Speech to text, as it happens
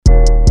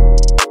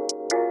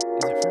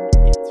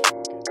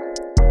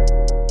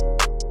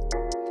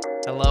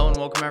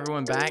welcome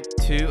everyone back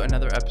to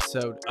another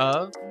episode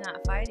of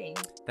Not Fighting.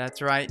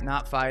 That's right,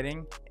 Not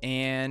Fighting.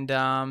 And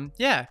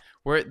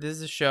this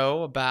is a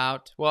show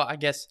about, well, I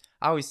guess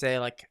I always say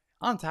like,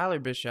 I'm Tyler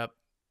Bishop,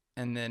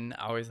 and then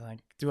I always like,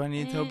 do I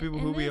need to tell people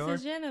who we are?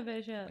 This is Jenna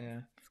Bishop.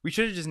 Yeah, we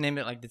should have just named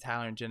it like the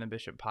Tyler and Jenna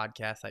Bishop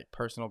podcast, like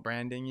personal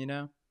branding, you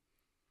know?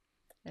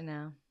 I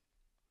know.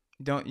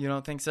 You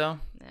don't think so?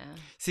 Yeah.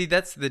 See,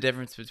 that's the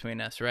difference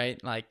between us,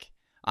 right? Like,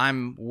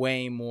 I'm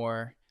way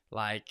more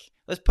like,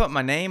 let's put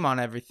my name on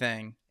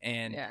everything,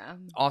 and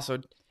also,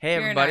 hey,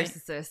 You're everybody. a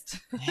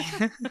narcissist.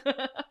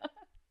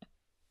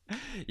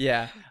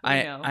 Yeah, I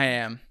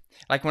am.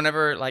 Like,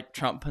 whenever like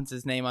Trump puts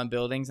his name on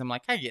buildings, I'm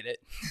like, I get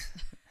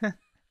it.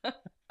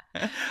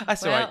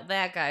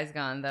 That guy's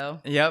gone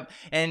though. Yep.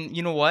 And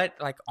you know what?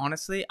 Like,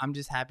 honestly, I'm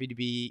just happy to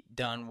be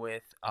done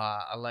with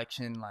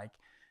election like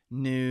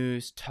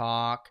news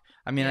talk.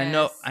 I mean,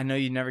 Yes. I know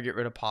you never get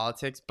rid of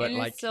politics, but and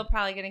like it's still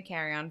probably going to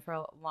carry on for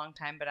a long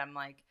time. But I'm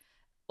like,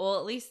 well,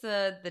 at least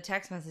the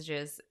text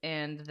messages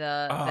and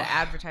the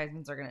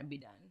advertisements are going to be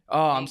done.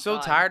 Oh, I'm so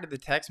tired of the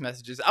text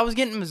messages. I was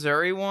getting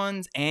Missouri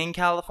ones and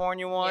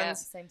California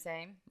ones. Yeah,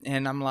 same.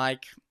 And I'm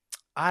like,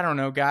 I don't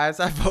know, guys.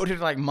 I voted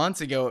like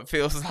months ago, it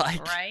feels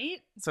like. Right?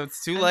 So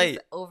it's too I'm late.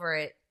 just over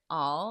it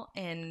all.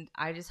 And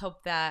I just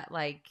hope that,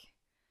 like,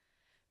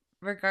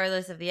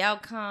 regardless of the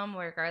outcome,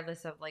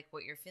 regardless of, like,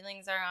 what your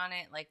feelings are on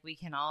it, like, we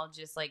can all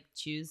just, like,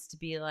 choose to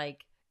be,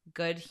 like,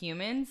 good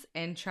humans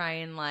and try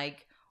and,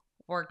 like,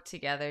 work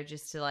together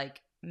just to,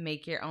 like,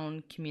 make your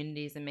own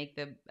communities and make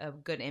a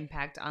good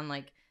impact on,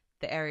 like,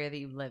 the area that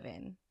you live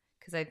in.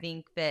 Because I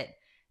think that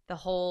the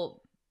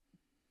whole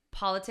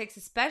politics,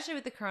 especially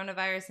with the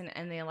coronavirus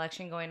and the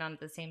election going on at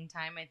the same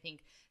time, I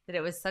think that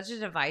it was such a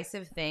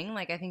divisive thing.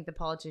 Like, I think the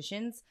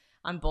politicians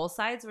on both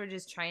sides were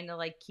just trying to,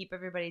 like, keep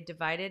everybody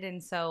divided.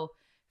 And so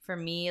for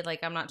me,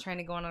 like, I'm not trying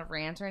to go on a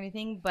rant or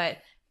anything, but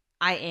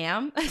I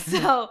am.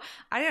 So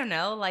I don't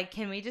know, like,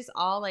 can we just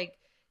all, like,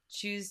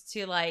 choose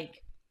to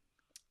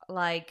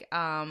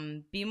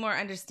be more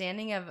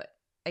understanding of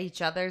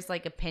each other's,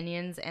 like,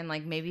 opinions and,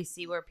 like, maybe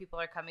see where people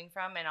are coming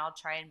from, and I'll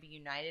try and be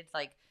united,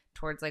 like,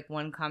 towards, like,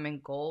 one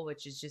common goal,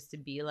 which is just to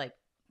be, like,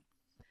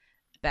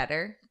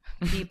 better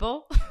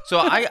people. So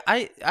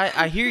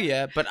I hear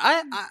you, but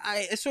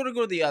I sort of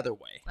go the other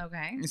way.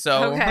 Okay.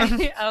 So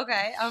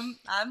okay.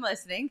 I'm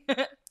listening.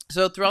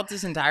 So throughout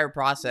this entire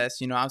process,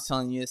 you know, I was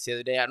telling you this the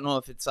other day. I don't know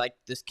if it's like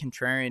this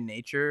contrarian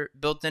nature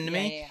built into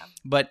me,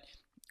 but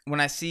when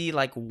I see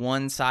like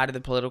one side of the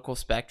political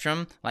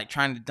spectrum, like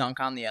trying to dunk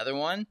on the other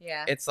one,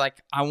 it's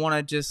like I want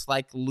to just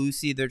like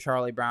Lucy their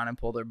Charlie Brown and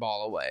pull their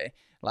ball away.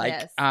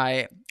 Like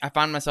I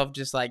find myself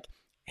just like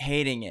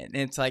hating it. And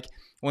it's like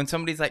when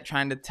somebody's like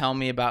trying to tell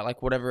me about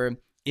like whatever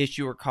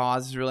issue or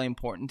cause is really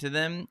important to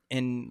them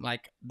in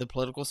like the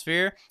political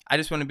sphere, I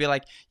just want to be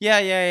like,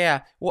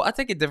 yeah. Well, I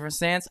take a different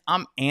stance.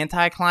 I'm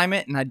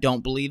anti-climate and I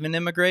don't believe in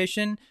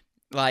immigration.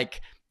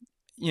 Like,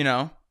 you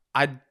know,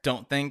 I just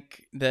don't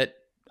think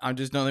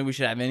we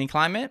should have any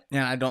climate,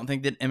 and I don't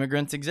think that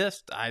immigrants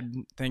exist. I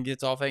think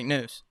it's all fake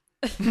news.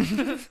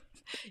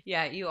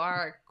 Yeah, you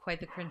are quite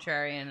the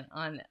contrarian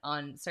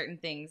on certain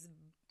things.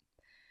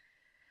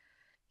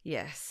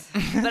 Yes.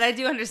 But I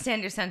do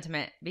understand your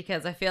sentiment,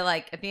 because I feel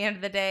like at the end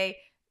of the day,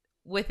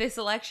 with this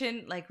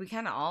election, like, we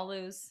kind of all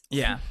lose.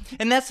 Yeah.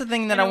 And that's the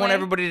thing that I want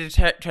everybody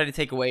to try to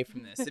take away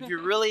from this. If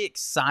you're really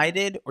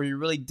excited or you're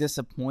really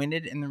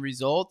disappointed in the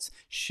results,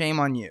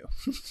 shame on you.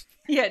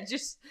 Yeah,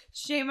 just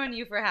shame on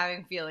you for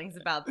having feelings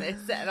about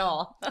this at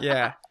all.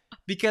 Yeah.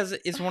 Because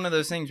it's one of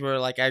those things where,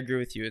 like, I agree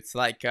with you. It's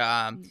like,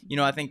 you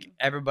know, I think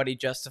everybody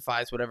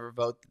justifies whatever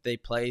vote that they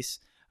place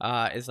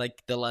is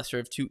like the lesser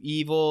of two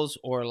evils,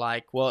 or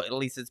like, well, at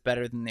least it's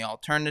better than the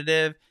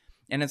alternative.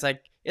 And it's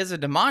like, it's a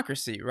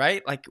democracy,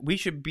 right? Like, we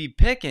should be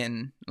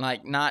picking,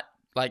 like, not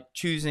like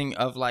choosing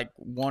of like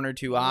one or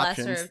two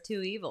options. Lesser of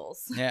two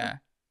evils. Yeah.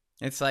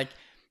 It's like,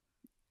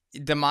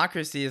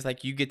 democracy is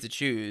like you get to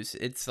choose.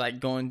 It's like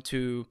going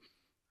to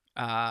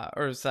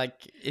or it's like,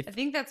 if I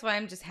think that's why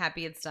I'm just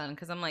happy it's done,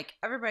 because I'm like,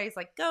 everybody's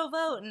like, go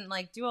vote and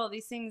like do all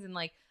these things and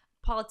like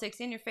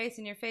politics in your face,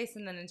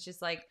 and then it's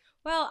just like,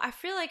 well, I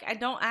feel like I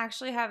don't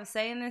actually have a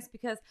say in this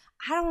because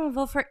I don't want to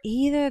vote for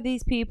either of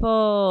these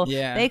people.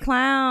 Yeah, they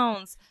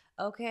clowns.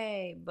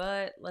 Okay,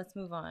 but let's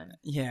move on.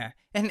 Yeah.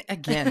 And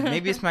again,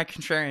 maybe it's my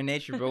contrarian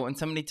nature, but when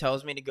somebody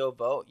tells me to go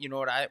vote, you know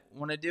what I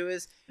want to do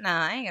is,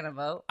 nah, I ain't gonna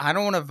vote. I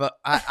don't want to vote.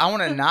 I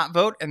want to not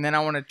vote, and then I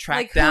want to track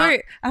like, down.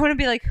 I want to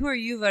be like, who are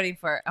you voting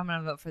for? I'm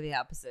gonna vote for the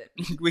opposite.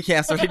 We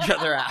cancel each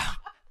other out.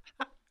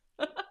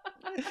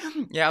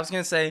 Yeah, I was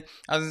gonna say,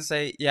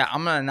 yeah,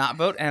 I'm gonna not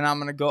vote, and I'm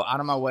gonna go out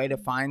of my way to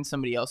find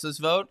somebody else's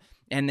vote,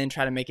 and then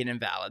try to make it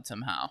invalid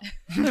somehow.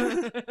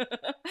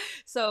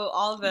 So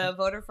all the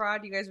voter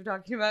fraud you guys were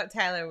talking about,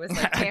 Tyler was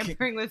like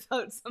tampering with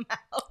votes somehow.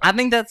 I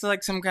think that's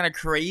like some kind of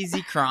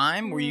crazy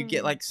crime where you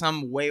get like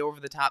some way over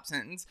the top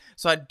sentence.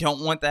 So I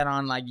don't want that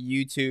on like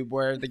YouTube,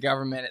 where the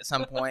government at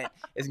some point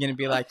is going to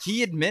be like,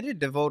 he admitted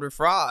to voter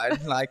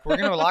fraud. Like, we're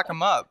going to lock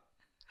him up.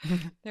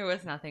 There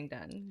was nothing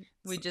done.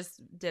 We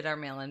just did our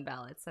mail-in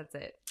ballots. That's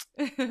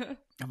it.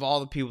 Of all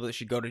the people that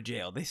should go to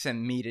jail, they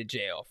send me to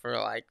jail for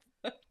like.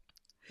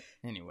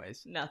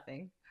 Anyways,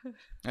 nothing.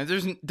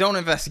 Don't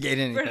investigate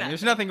anything.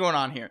 There's nothing going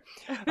on here.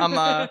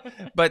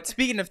 But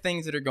speaking of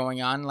things that are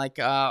going on, like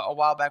a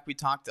while back we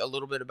talked a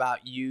little bit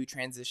about you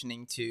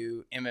transitioning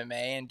to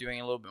MMA and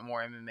doing a little bit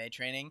more MMA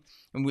training.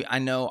 And I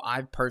know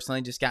I've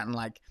personally just gotten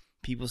like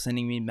people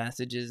sending me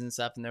messages and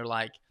stuff, and they're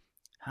like,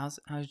 "How's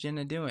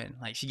Jenna doing?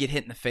 Like, she get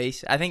hit in the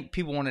face?" I think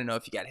people want to know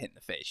if you got hit in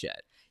the face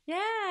yet. Yeah,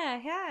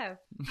 I have.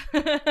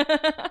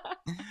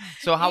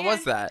 So how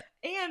was that?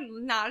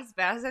 And not as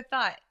bad as I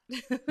thought.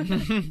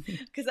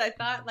 Because I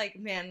thought, like,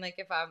 man, like,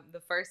 if I'm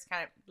the first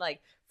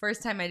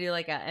time I do,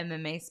 like, a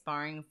MMA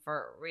sparring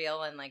for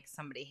real and, like,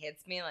 somebody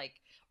hits me, like,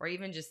 or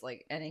even just,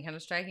 like, any kind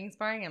of striking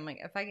sparring, I'm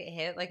like, if I get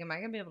hit, like, am I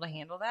going to be able to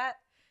handle that?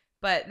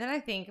 But then I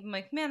think, I'm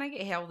like, man, I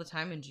get hit all the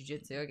time in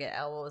jiu-jitsu. I get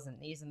elbows and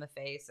knees in the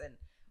face and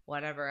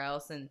whatever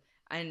else. And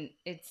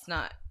it's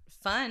not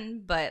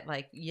fun, but,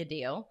 like, you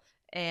deal.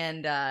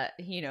 And,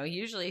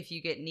 usually if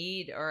you get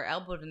kneed or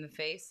elbowed in the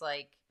face,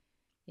 like,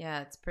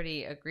 yeah, it's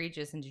pretty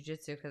egregious in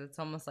jiu-jitsu because it's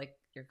almost like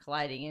you're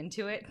colliding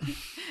into it,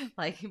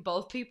 like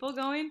both people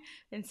going.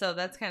 And so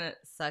that's kind of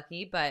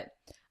sucky. But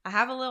I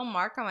have a little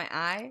mark on my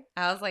eye.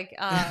 I was like,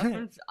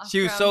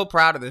 she was so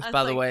proud of this,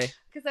 by the way.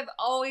 Because I've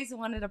always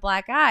wanted a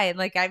black eye.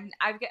 Like I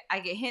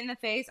get hit in the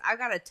face. I've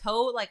got a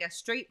toe, like a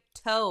straight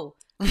toe,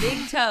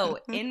 big toe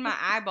in my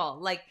eyeball.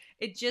 Like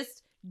it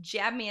just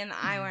jabbed me in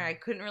the eye where I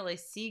couldn't really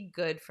see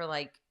good for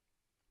like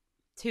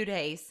 2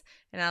 days,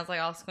 and I was like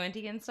all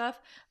squinty and stuff,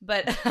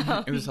 but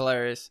it was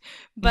hilarious.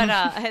 But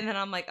and then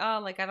I'm like, oh,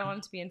 like I don't want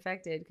it to be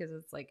infected because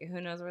it's like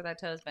who knows where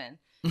that toe's been.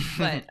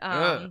 But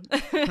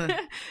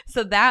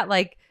so that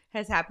like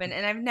has happened,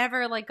 and I've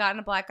never like gotten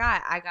a black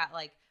eye. I got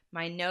like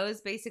my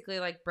nose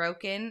basically like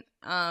broken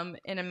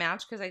in a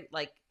match because I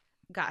like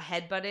got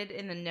headbutted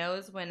in the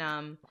nose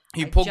when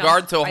you pulled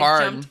guard so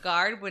hard. I jumped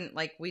guard when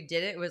like we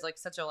did it. It was like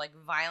such a like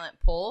violent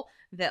pull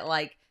that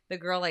like the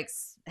girl like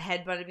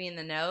headbutted me in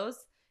the nose.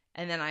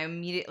 And then I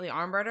immediately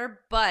armbarred her,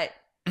 but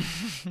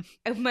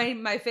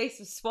my face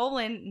was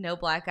swollen, no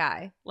black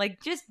eye.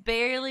 Like, just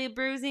barely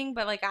bruising,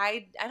 but, like,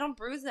 I don't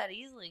bruise that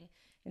easily.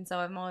 And so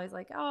I'm always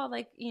like, oh,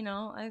 like,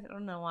 I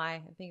don't know why.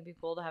 I think it'd be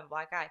cool to have a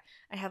black eye.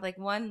 I have, like,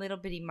 one little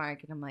bitty mark,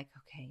 and I'm like,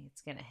 okay,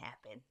 it's going to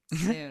happen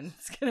soon.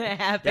 It's going to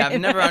happen. Yeah,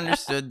 I've never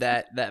understood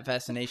that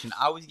fascination.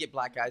 I always get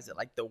black eyes at,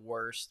 like, the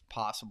worst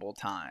possible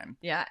time.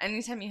 Yeah,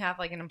 anytime you have,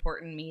 like, an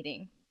important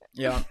meeting.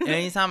 Yeah, and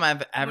anytime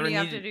I've ever when you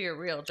have to do your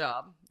real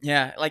job.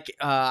 Yeah, like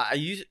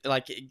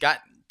it got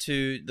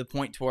to the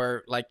point to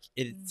where like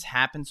it's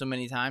happened so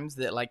many times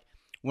that like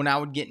when I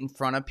would get in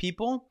front of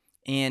people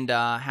and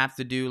have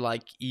to do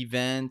like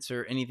events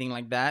or anything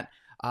like that,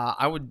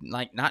 I would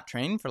like not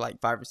train for like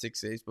 5 or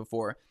 6 days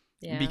before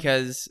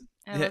because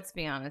let's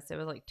be honest, it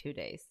was like 2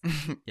 days.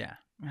 Yeah,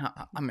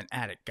 I'm an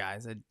addict,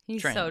 guys.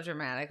 He's so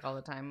dramatic all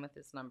the time with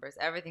his numbers.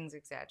 Everything's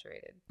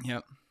exaggerated.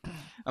 Yep.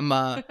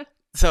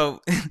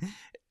 So.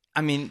 I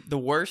mean, the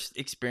worst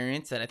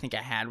experience that I think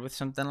I had with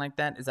something like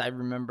that is I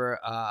remember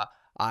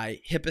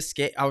I hip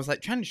escaped. I was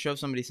like trying to show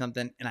somebody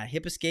something, and I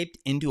hip escaped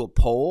into a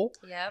pole.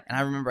 Yep. And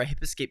I remember I hip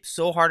escaped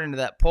so hard into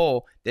that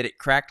pole that it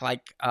cracked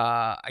like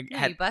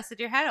you busted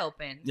your head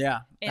open. Yeah.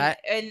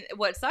 And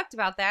what sucked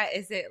about that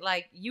is that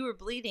like you were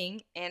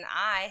bleeding, and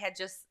I had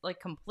just like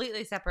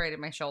completely separated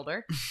my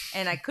shoulder,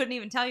 and I couldn't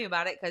even tell you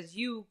about it because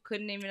you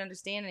couldn't even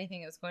understand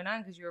anything that was going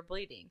on because you were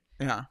bleeding.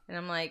 Yeah. And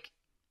I'm like,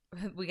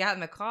 we got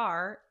in the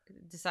car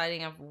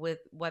deciding with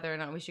whether or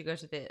not we should go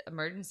to the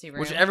emergency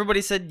room. Which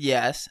everybody said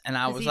yes, and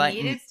I was like,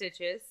 he needed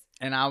stitches.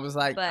 And I was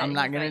like, I'm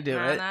not going to do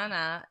it.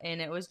 Nah. And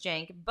it was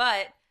jank.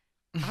 But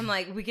I'm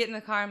like, we get in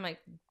the car. I'm like,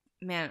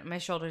 man, my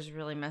shoulder's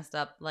really messed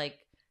up. Like,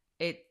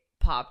 it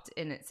popped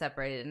and it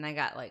separated. And I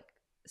got, like,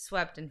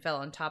 swept and fell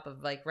on top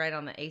of, like, right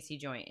on the AC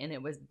joint. And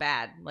it was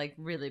bad, like,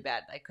 really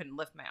bad. I couldn't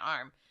lift my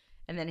arm.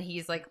 And then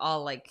he's, like,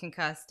 all, like,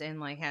 concussed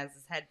and, like, has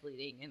his head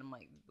bleeding. And I'm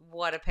like,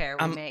 what a pair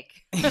we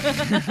make.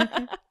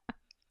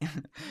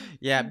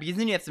 Yeah, because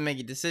then you have to make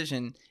a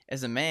decision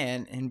as a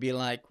man and be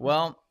like,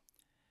 well,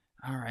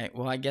 all right,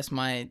 well, I guess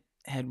my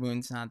head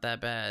wound's not that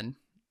bad.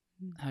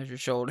 How's your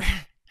shoulder?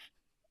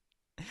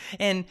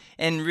 and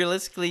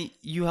realistically,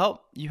 you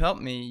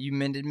helped me. You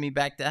mended me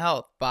back to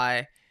health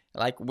by,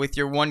 like, with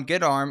your one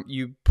good arm,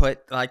 you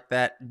put, like,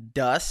 that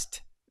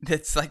dust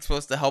that's like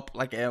supposed to help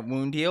like a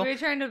wound heal. We were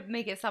trying to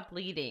make it stop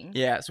bleeding.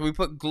 Yeah, so we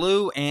put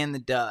glue and the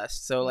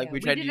dust. So like we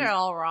tried to did it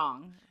all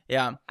wrong.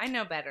 Yeah. I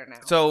know better now.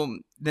 So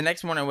the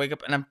next morning I wake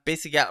up and I'm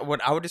basically got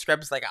what I would describe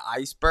as like an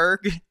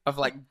iceberg of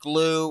like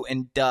glue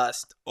and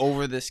dust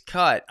over this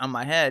cut on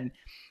my head.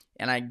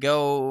 And I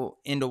go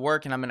into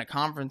work and I'm in a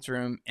conference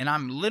room and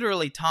I'm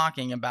literally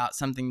talking about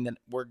something that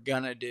we're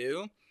gonna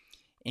do.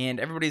 And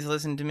everybody's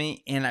listening to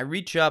me. And I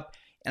reach up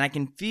and I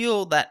can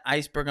feel that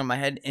iceberg on my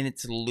head and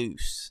it's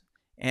loose.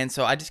 And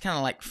so I just kind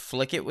of like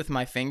flick it with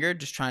my finger,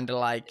 just trying to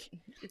like...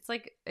 It's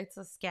like, it's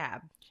a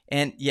scab.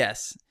 And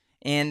yes.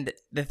 And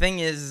the thing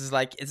is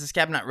like, it's a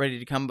scab not ready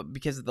to come, but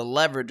because of the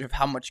leverage of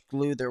how much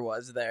glue there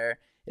was there,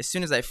 as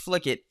soon as I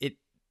flick it, it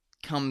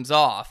comes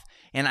off.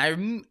 And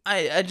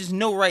I just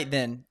know right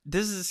then,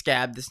 this is a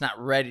scab that's not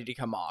ready to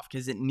come off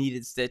because it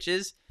needed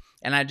stitches.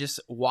 And I just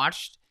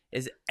watched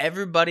as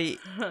everybody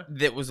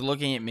that was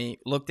looking at me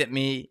looked at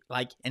me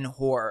like in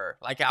horror.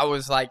 Like I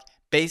was like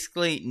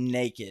basically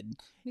naked.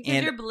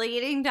 Because you're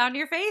bleeding down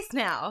your face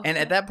now. And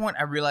at that point,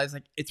 I realized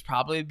like it's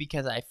probably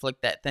because I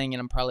flicked that thing and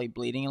I'm probably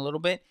bleeding a little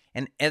bit.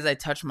 And as I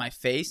touched my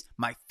face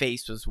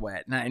was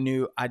wet. And I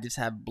knew I just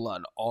had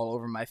blood all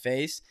over my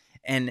face.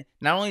 And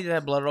not only did I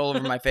have blood all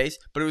over my face,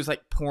 but it was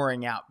like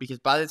pouring out. Because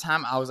by the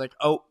time I was like,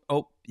 oh,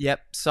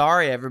 yep,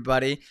 sorry,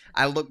 everybody.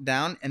 I looked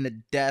down and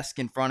the desk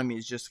in front of me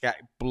has just got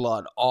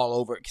blood all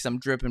over it because I'm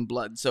dripping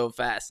blood so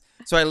fast.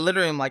 So I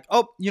literally am like,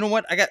 oh, you know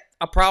what? I got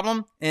a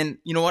problem. And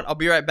you know what? I'll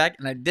be right back.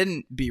 And I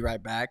didn't be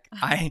right back.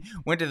 I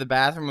went to the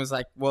bathroom and was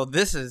like, well,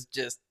 this is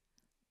just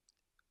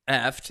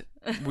effed.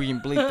 We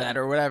can bleep that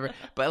or whatever.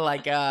 But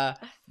like,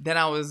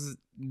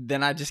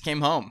 then I just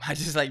came home. I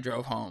just like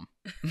drove home.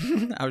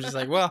 I was just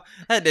like, well,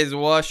 that day's a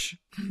wash.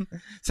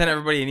 Sent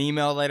everybody an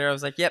email later. I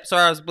was like, yep,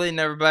 sorry I was bleeding,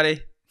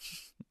 everybody.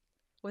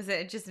 Was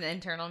it just an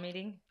internal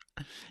meeting?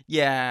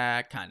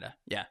 Yeah, kind of.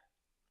 Yeah.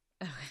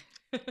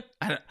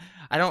 I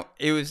don't,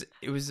 it was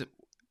an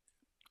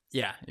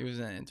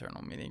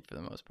internal meeting for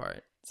the most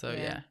part. So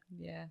yeah.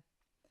 Yeah.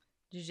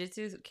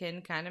 Jiu-jitsu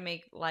can kind of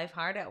make life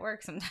hard at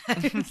work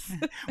sometimes.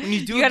 When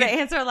you do, you got to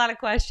answer a lot of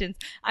questions.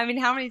 I mean,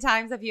 how many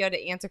times have you had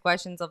to answer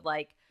questions of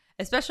like,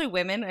 especially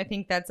women? I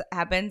think that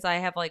happens. I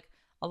have like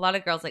a lot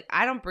of girls, like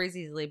I don't bruise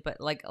easily, but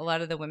like a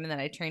lot of the women that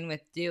I train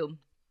with do.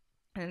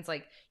 And it's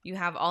like you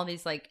have all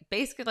these like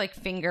basically like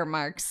finger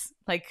marks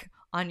like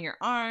on your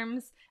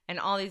arms and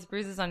all these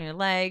bruises on your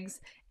legs.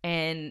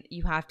 And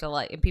you have to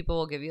like, and people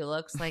will give you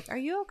looks like, are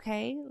you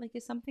okay? Like,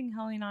 is something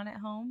going on at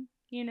home?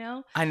 You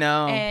know? I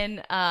know.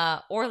 And,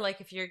 or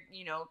like if you're,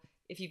 you know,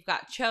 if you've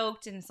got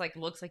choked and it's like,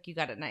 looks like you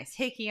got a nice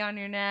hickey on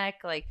your neck,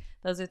 like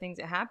those are things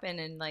that happen.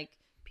 And like,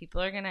 people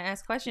are going to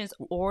ask questions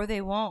or they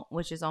won't,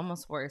 which is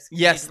almost worse.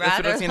 Yes, that's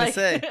what I was going to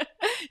say.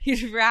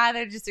 You'd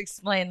rather just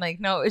explain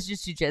like, no, it's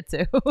just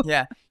jiu-jitsu.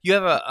 Yeah. You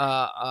have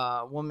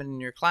a woman in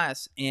your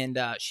class and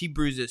she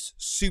bruises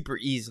super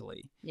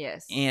easily.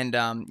 Yes. And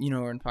you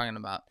know what I'm talking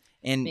about.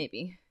 And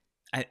maybe.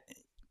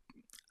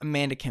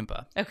 Amanda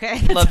Kempa. Okay.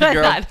 Love the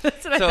girl.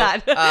 That's what I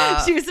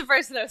thought. She was the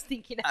person I was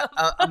thinking of.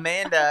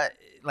 Amanda,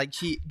 like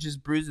she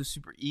just bruises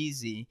super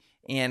easy.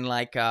 And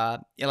like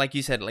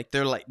you said, like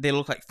they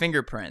look like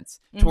fingerprints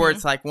to where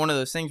it's like one of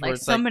those things like where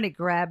it's somebody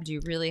grabbed you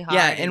really hard.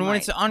 Yeah, and when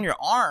it's on your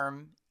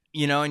arm,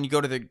 you know, and you go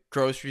to the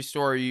grocery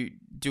store, you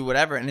do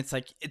whatever, and it's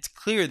like it's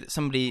clear that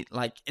somebody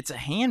like it's a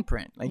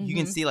handprint. Like you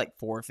can see like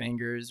 4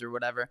 fingers or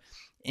whatever.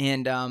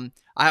 And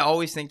I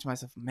always think to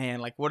myself,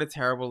 man, like what a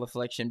terrible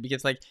affliction.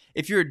 Because like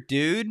if you're a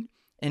dude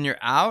and you're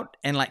out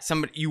and like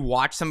you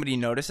watch somebody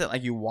notice it,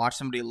 like you watch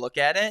somebody look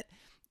at it,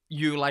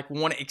 you like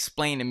want to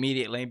explain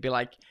immediately and be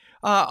like,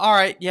 all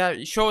right, yeah,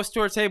 show us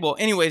to our table.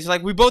 Anyways,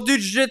 like we both do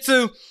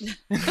jiu-jitsu.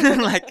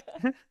 Like,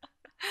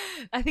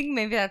 I think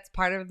maybe that's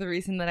part of the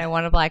reason that I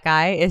want a black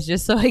eye is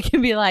just so I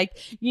can be like,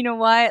 you know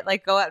what,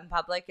 like go out in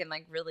public and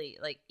like really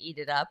like eat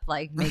it up,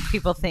 like make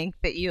people think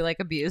that you like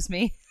abuse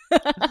me.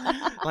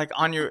 Like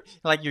on your,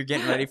 like you're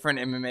getting ready for an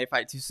MMA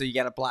fight too, so you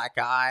got a black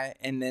eye,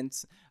 and then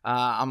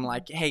I'm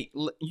like, hey,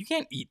 you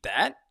can't eat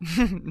that,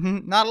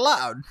 not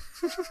allowed.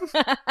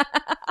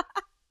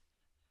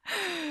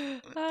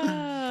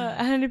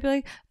 And I'd be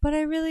like, but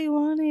I really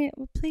want it.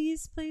 Well,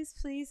 please, please,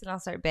 please. And I'll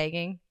start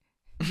begging.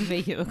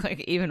 Make it look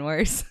like even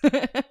worse.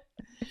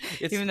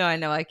 Even though I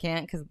know I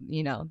can't because,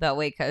 you know, that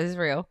weight cut is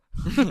real.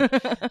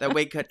 That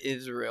weight cut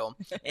is real.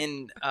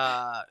 And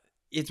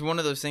it's one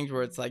of those things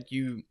where it's like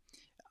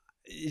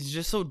it's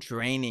just so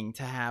draining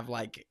to have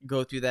like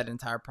go through that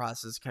entire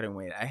process cutting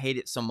weight. I hate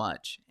it so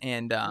much.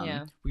 And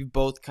we've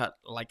both cut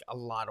like a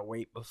lot of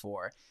weight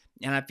before.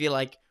 And I feel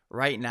like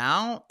right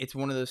now, it's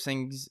one of those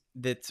things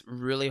that's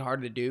really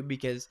hard to do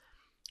because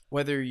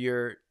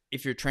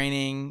if you're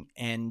training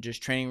and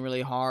just training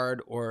really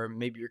hard, or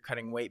maybe you're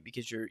cutting weight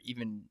because you're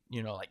even,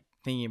 you know, like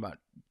thinking about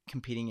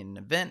competing in an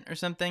event or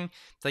something,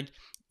 it's like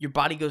your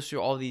body goes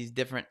through all these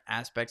different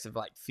aspects of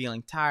like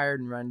feeling tired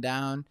and run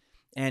down.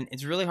 And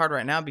it's really hard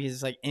right now because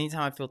it's like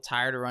anytime I feel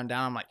tired or run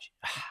down, I'm like,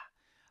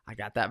 I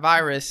got that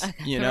virus,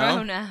 you know?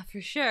 Corona,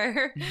 for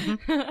sure.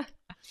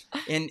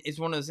 And it's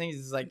one of those things,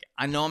 it's like,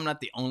 I know I'm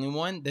not the only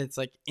one that's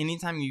like,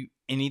 anytime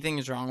anything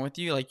is wrong with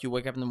you, like you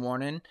wake up in the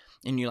morning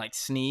and you like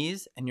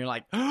sneeze and you're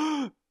like,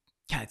 can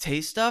I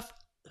taste stuff?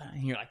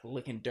 And you're like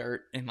licking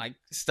dirt and like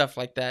stuff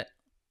like that.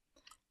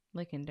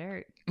 Licking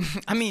dirt?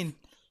 I mean,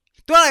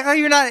 do I like how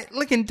you're not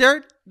licking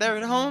dirt there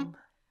at home?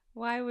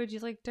 Why would you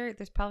like dirt?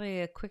 There's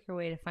probably a quicker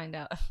way to find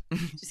out.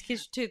 Just get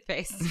your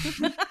toothpaste.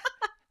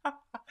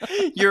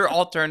 Your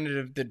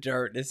alternative to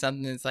dirt is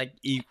something that's like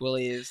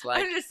equally as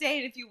like. I'm just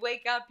saying, if you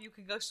wake up, you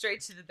can go straight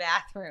to the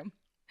bathroom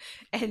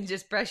and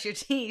just brush your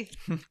teeth,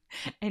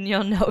 and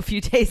you'll know if you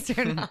taste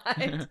or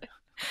not.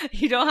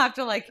 You don't have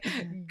to like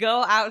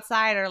go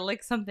outside or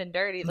lick something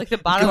dirty, like the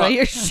bottom of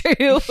your shoe.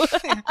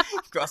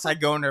 Go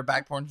outside, go in their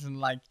back porch and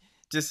like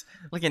just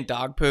licking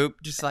dog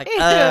poop. Just like,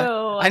 Ew,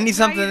 I need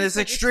something that's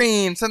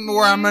extreme, something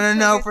where I'm gonna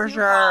know for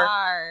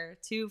sure.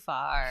 Too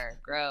far.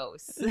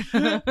 Gross.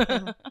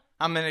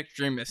 I'm an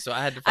extremist, so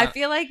I had to. I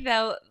feel like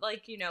though,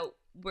 like, you know,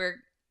 we're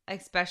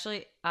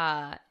especially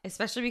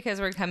because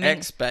we're coming.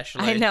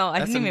 Especially, I know. I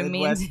that's didn't even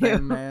mean to.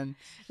 Man.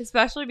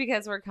 Especially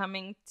because we're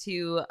coming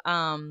to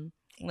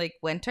like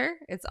winter.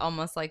 It's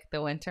almost like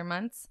the winter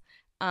months,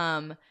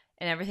 and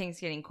everything's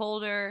getting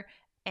colder,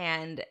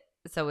 and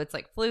so it's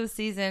like flu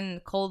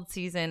season, cold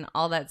season,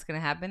 all that's gonna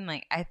happen.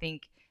 Like, I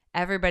think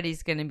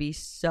everybody's gonna be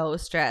so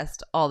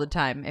stressed all the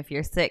time if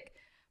you're sick.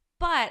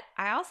 But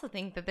I also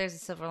think that there's a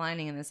silver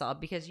lining in this all,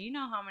 because you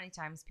know how many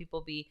times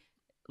people be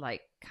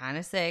like kind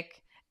of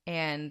sick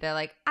and they're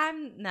like,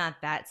 I'm not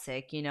that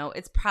sick, you know,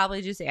 it's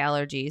probably just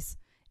allergies.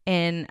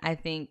 And I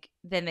think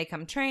then they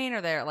come train,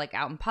 or they're like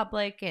out in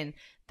public and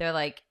they're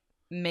like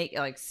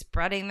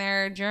spreading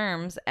their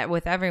germs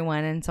with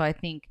everyone. And so I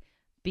think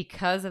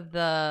because of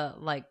the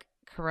like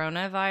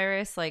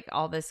coronavirus, like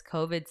all this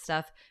COVID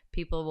stuff,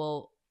 people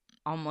will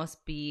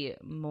almost be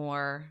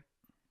more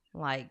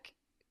like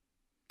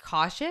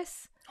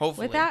cautious.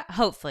 Hopefully. With that.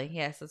 Hopefully.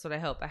 Yes, that's what I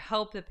hope. I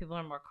hope that people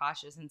are more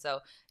cautious. And so,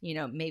 you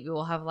know, maybe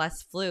we'll have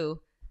less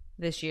flu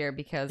this year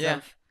because of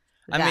that.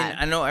 I mean,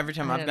 I know every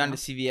time I've gone to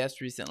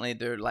CVS recently,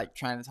 they're like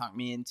trying to talk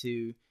me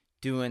into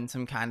doing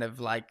some kind of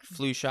like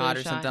flu shot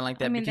or something like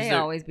that. I mean, they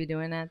always be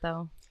doing that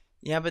though.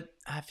 Yeah, but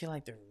I feel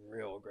like they're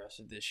real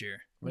aggressive this year.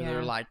 Where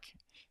they're like,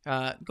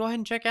 go ahead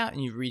and check out.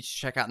 And you reach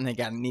check out and they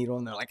got a needle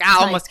and they're like,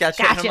 I almost got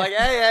you. Gotcha. And I'm like,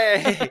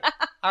 hey.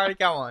 I already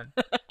got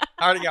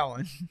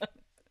one.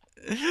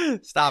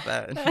 Stop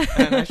that.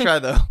 Nice try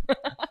though.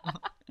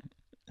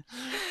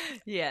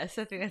 Yes,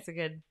 I think that's a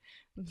good.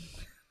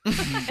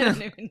 I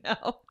don't even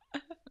know.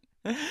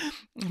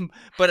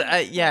 But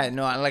I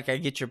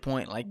get your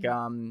point. Like,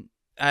 one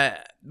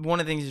of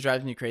the things that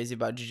drives me crazy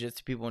about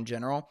jiu-jitsu people in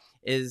general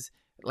is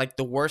like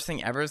the worst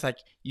thing ever is like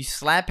you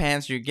slap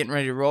hands, you're getting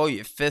ready to roll,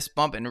 you fist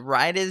bump, and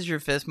right as you're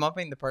fist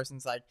bumping, the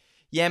person's like,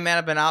 yeah, man,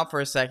 I've been out for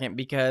a second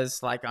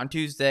because like on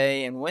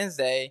Tuesday and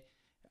Wednesday,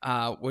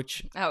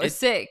 which I was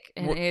sick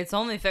and it's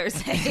only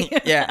Thursday.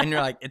 Yeah, and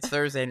you're like, it's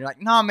Thursday, and you're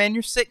like, no, man,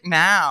 you're sick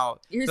now.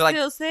 You're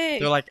still sick.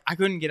 They're like, I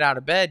couldn't get out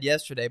of bed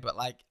yesterday, but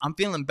like I'm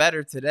feeling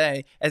better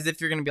today. As if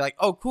you're gonna be like,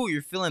 oh, cool,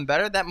 you're feeling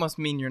better. That must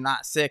mean you're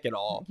not sick at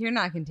all. You're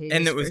not contagious.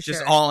 And it was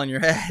just all in your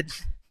head.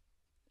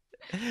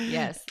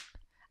 Yes,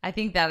 I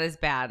think that is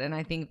bad, and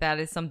I think that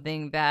is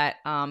something that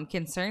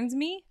concerns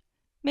me.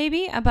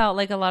 Maybe about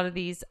like a lot of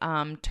these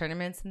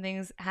tournaments and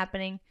things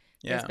happening.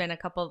 Yeah. There's been a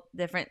couple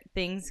different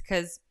things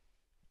because.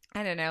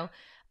 I don't know.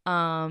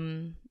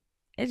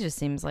 It just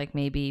seems like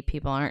maybe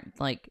people aren't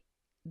like,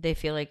 they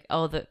feel like,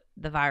 oh, the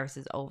virus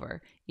is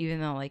over,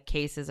 even though like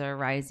cases are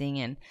rising.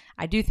 And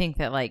I do think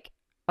that like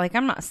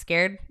I'm not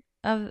scared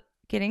of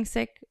getting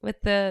sick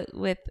with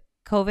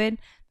COVID.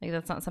 Like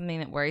that's not something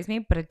that worries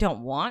me, but I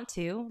don't want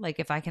to. Like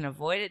if I can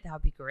avoid it, that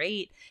would be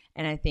great.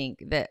 And I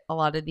think that a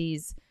lot of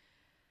these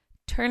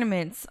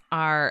tournaments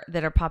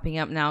that are popping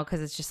up now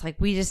because it's just like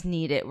we just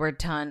need it, we're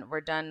done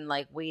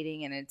like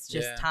waiting, and it's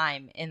just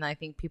time. And I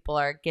think people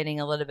are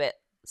getting a little bit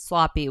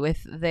sloppy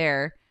with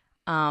their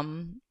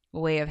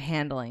way of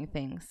handling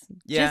things.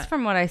 Just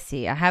from what I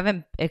see, I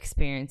haven't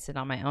experienced it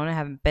on my own. I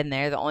haven't been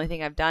there. The only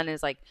thing I've done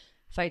is like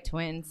fight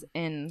twins,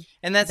 and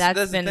that's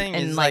been, the thing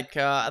is like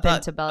I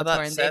thought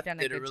Bellator, and Seth they've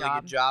done a really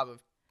good job of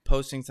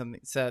posting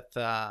something. Seth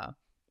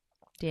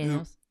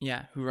Daniels,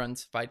 who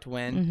runs Fight to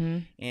Win, mm-hmm.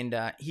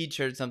 and he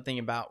shared something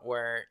about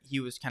where he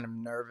was kind of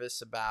nervous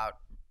about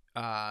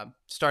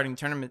starting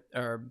tournament,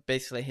 or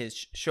basically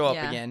his show up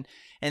again,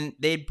 and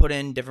they'd put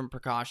in different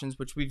precautions,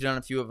 which we've done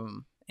a few of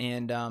them,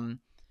 and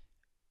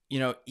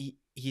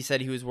he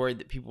said he was worried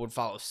that people would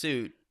follow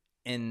suit,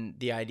 in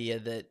the idea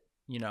that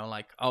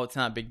like, oh, it's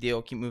not a big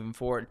deal, keep moving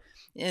forward.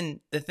 And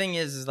the thing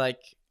is like,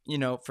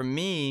 for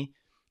me,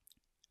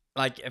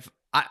 like if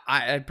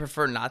I'd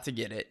prefer not to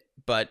get it.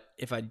 But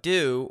if I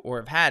do, or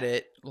have had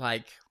it,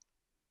 like,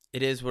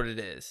 it is what it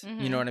is. Mm-hmm.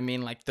 You know what I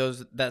mean? Like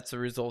that's the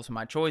result of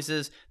my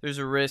choices. There's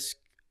a risk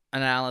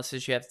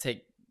analysis you have to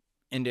take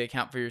into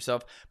account for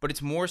yourself, but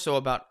it's more so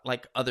about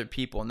like other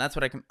people. And that's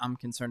what I'm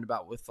concerned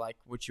about with like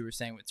what you were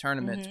saying with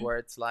tournaments, mm-hmm. where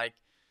it's like,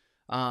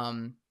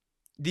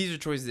 these are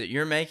choices that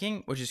you're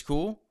making, which is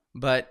cool.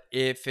 But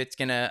if it's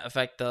going to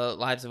affect the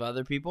lives of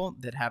other people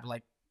that have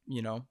like,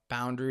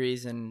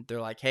 boundaries, and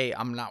they're like, hey,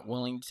 I'm not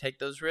willing to take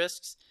those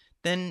risks,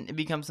 then it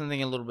becomes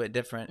something a little bit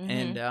different.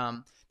 Mm-hmm.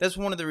 And that's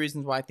one of the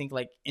reasons why I think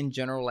like in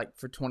general, like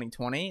for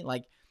 2020,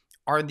 like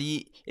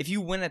if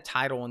you win a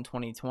title in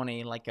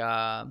 2020, like,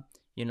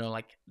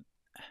 like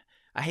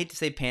I hate to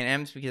say Pan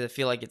Ams because I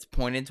feel like it's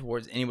pointed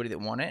towards anybody that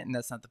won it, and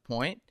that's not the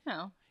point.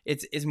 No.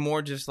 It's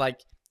more just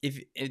like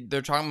if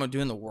they're talking about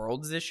doing the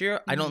Worlds this year,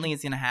 mm-hmm. I don't think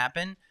it's going to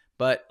happen.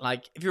 But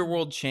like if you're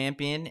world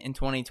champion in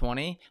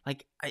 2020,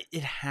 like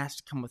it has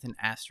to come with an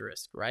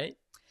asterisk, right?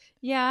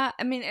 Yeah,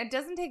 I mean, it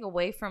doesn't take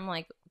away from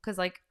like, because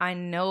like I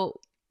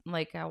know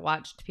like I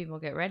watched people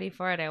get ready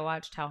for it. I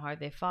watched how hard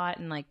they fought,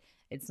 and like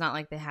it's not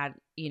like they had,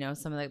 you know,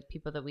 some of the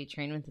people that we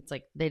train with. It's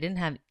like they didn't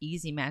have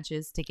easy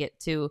matches to get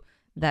to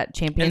that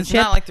championship. And it's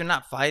not like they're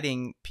not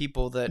fighting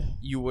people that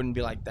you wouldn't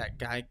be like, that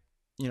guy,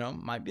 you know,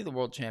 might be the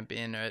world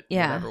champion at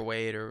whatever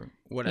weight or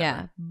whatever.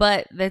 Yeah,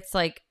 but that's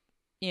like,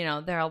 you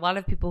know, there are a lot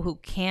of people who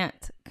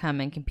can't come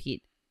and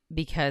compete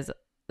because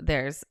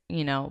there's,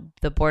 you know,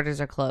 the borders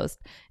are closed,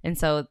 and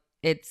so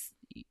it's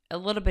a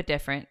little bit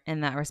different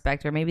in that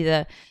respect, or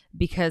maybe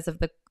because of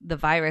the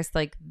virus,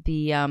 like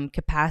the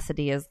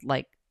capacity is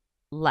like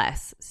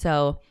less,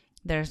 so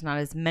there's not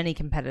as many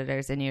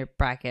competitors in your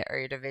bracket or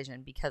your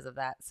division because of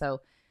that.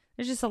 So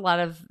there's just a lot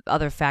of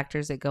other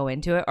factors that go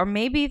into it, or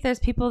maybe there's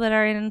people that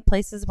are in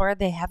places where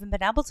they haven't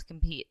been able to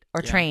compete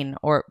or train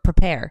or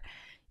prepare,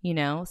 you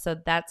know. So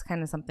that's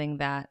kind of something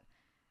that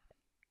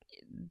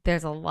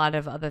there's a lot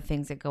of other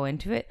things that go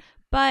into it.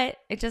 But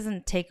it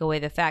doesn't take away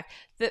the fact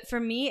that for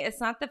me, it's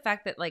not the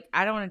fact that like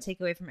I don't want to take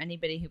away from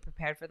anybody who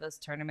prepared for those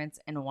tournaments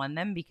and won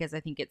them, because I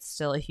think it's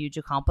still a huge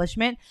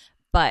accomplishment.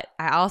 But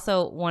I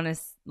also want to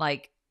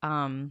like,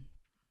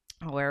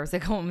 where was I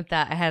going with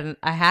that? I had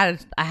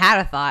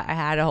a thought. I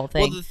had a whole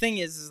thing. Well, the thing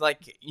is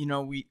like, you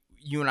know,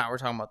 you and I were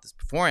talking about this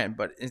beforehand,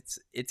 but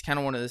it's kind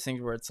of one of those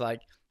things where it's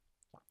like,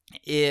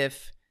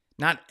 if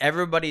not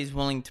everybody's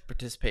willing to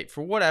participate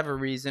for whatever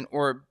reason,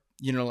 or,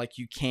 you know, like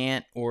you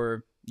can't,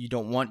 or you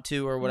don't want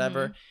to, or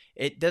whatever,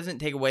 it doesn't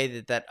take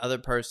away that other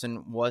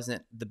person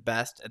wasn't the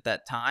best at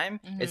that time.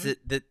 It's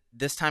that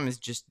this time is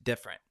just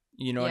different.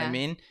 You know what I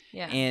mean?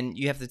 Yeah. And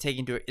you have to take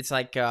into it. It's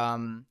like,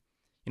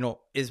 you know,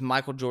 is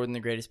Michael Jordan the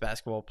greatest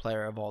basketball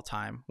player of all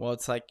time? Well,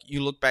 it's like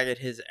you look back at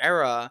his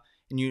era,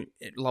 and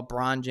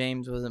LeBron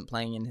James wasn't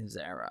playing in his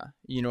era.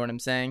 You know what I'm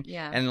saying?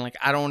 Yeah. And like,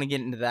 I don't want to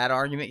get into that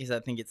argument because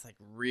I think it's like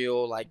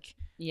real, like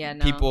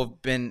people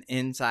have been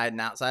inside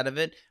and outside of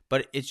it,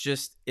 but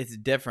it's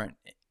different.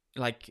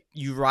 Like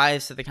you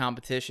rise to the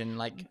competition,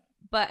 like.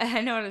 But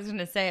I know what I was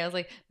gonna say. I was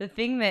like, the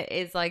thing that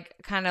is like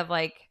kind of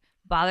like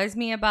bothers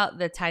me about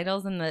the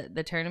titles and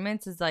the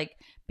tournaments is like,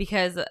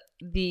 because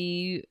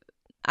the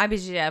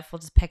IBJJF, we'll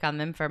just pick on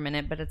them for a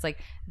minute, but it's like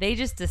they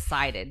just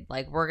decided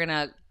like we're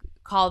gonna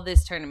call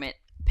this tournament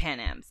Pan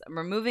Ams. I'm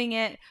removing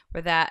it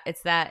for that.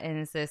 It's that and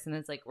it's this, and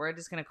it's like we're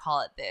just gonna call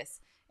it this.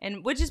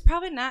 And which is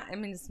probably not, I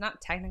mean, it's not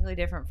technically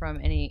different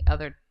from any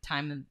other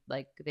time,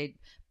 like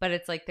but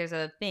it's like there's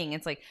a thing.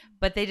 It's like,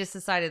 but they just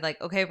decided like,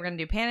 okay, we're going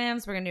to do Pan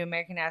Ams, we're going to do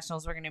American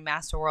Nationals, we're going to do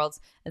Master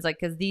Worlds. It's like,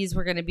 because these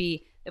were going to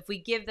be, if we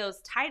give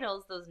those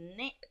titles, those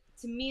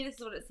to me, this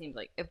is what it seems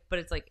like. But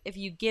it's like, if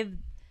you give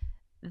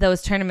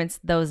those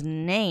tournaments those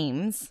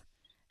names,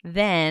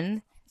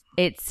 then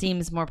it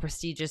seems more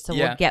prestigious. So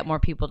we'll get more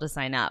people to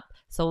sign up.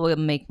 So we'll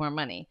make more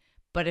money.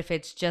 But if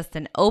it's just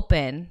an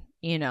open,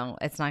 you know,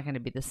 it's not going to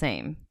be the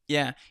same.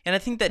 Yeah, and I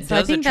think that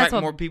does attract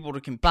more people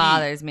to compete.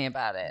 Bothers me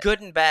about it.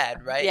 Good and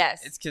bad, right?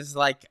 Yes. It's because,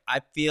 like,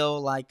 I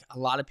feel like a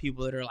lot of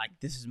people that are like,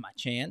 this is my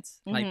chance,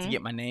 like, to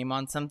get my name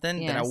on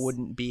something that I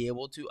wouldn't be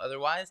able to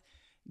otherwise,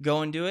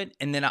 go and do it.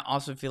 And then I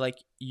also feel like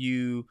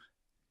you,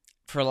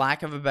 for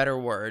lack of a better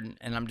word,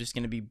 and I'm just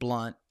going to be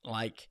blunt,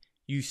 like,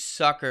 you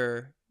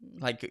sucker,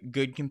 like,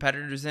 good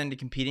competitors into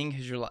competing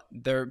because you're like,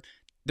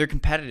 they're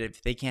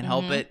competitive. They can't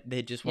help it.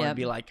 They just want to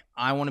be like,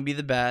 I want to be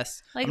the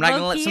best. Like, I'm not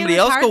going to let somebody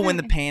else go win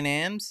the Pan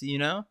Ams, you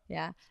know?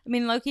 Yeah. I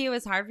mean, low-key, it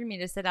was hard for me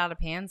to sit out of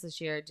Pans this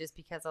year just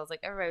because I was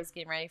like, everybody was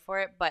getting ready for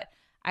it. But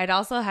I'd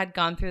also had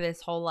gone through this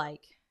whole,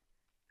 like,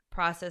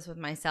 process with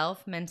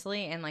myself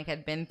mentally, and, like,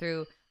 had been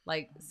through,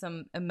 like,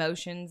 some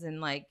emotions and,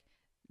 like,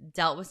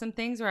 dealt with some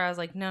things where I was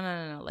like,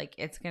 no. Like,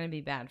 it's going to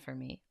be bad for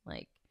me.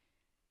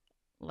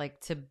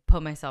 Like to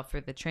put myself through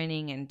the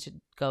training and to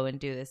go and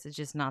do this is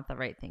just not the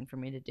right thing for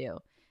me to do.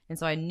 And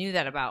so I knew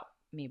that about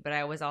me, but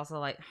I was also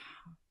like,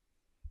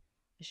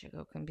 I should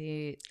go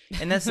compete.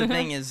 And that's the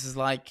thing is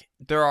like,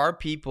 there are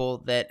people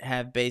that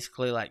have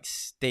basically like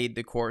stayed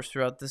the course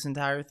throughout this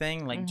entire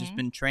thing, like just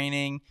been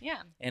training.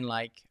 Yeah. And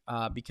like,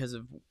 because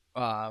of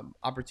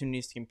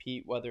opportunities to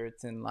compete, whether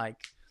it's in like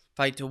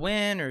Fight to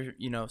Win or,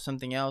 you know,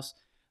 something else,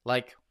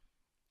 like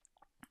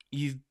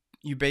you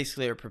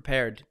basically are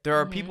prepared. There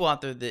are people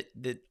out there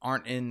that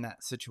aren't in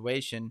that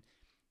situation,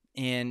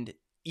 and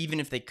even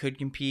if they could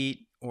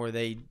compete or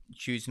they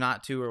choose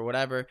not to or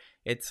whatever,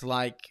 it's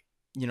like,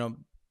 you know,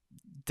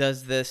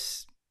 does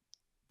this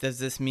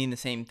mean the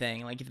same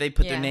thing? Like if they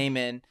put their name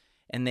in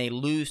and they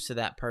lose to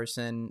that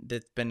person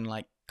that's been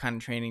like kind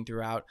of training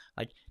throughout,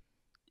 like,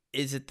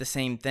 is it the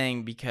same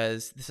thing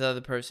because this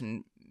other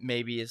person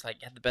maybe is like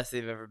at the best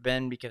they've ever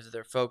been because of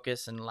their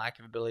focus and lack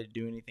of ability to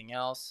do anything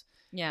else?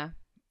 Yeah.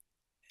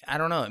 I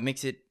don't know. It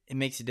makes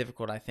it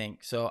difficult, I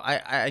think. So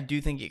I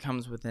do think it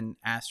comes with an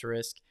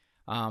asterisk,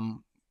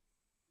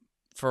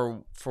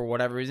 for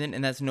whatever reason,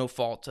 and that's no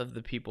fault of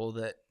the people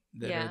that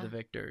are the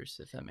victors,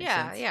 if that makes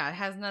sense. Yeah, it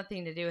has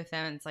nothing to do with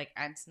them. It's like,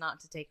 it's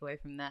not to take away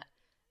from that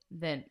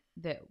the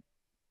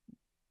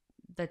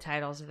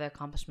titles or the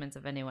accomplishments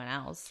of anyone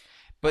else.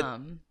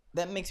 But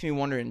that makes me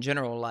wonder in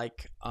general,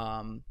 like,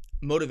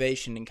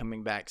 motivation in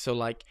coming back. So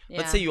like,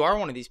 let's say you are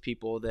one of these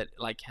people that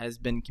like has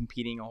been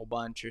competing a whole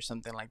bunch or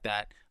something like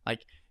that.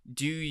 Like,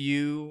 do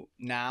you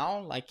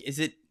now, like, is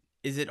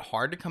it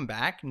hard to come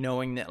back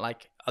knowing that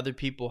like other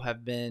people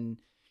have been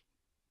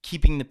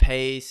keeping the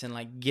pace and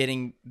like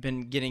getting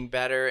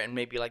better and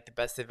maybe like the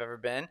best they've ever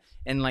been,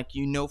 and like,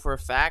 you know, for a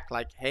fact,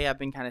 like, hey, I've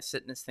been kind of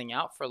sitting this thing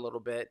out for a little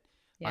bit.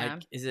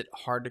 Like, is it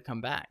hard to come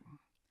back?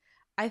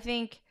 I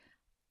think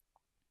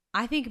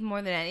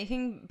more than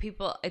anything,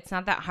 it's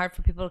not that hard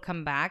for people to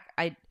come back.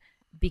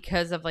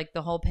 Because of like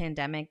the whole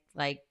pandemic,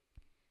 like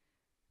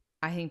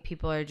I think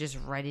people are just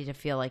ready to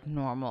feel like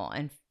normal,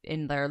 and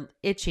they're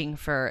itching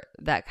for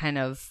that kind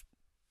of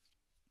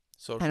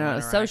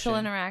social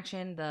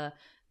interaction,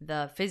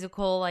 the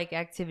physical like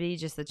activity,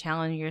 just the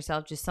challenge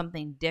yourself, just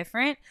something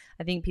different.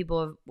 I think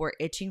people were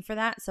itching for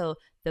that, so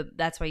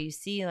that's why you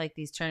see like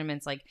these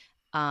tournaments, like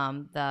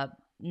the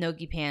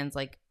Nogi Pans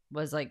like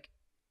was like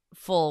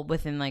full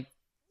within like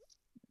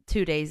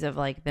 2 days of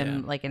like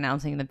them like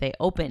announcing that they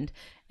opened,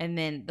 and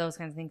then those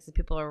kinds of things. So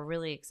people are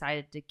really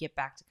excited to get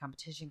back to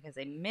competition because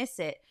they miss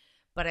it.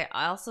 But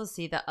I also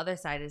see the other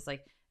side is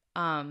like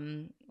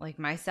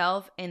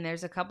myself, and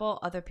there's a couple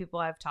other people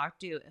I've talked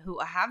to who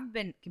have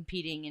been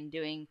competing and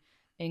doing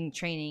and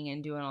training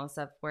and doing all this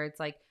stuff, where it's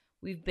like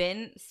we've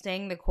been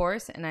staying the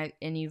course, and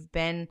you've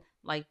been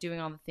like doing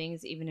all the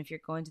things, even if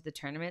you're going to the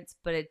tournaments,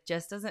 but it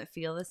just doesn't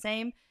feel the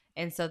same,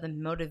 and so the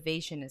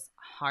motivation is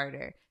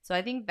harder. So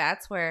I think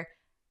that's where,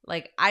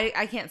 like,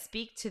 I can't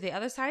speak to the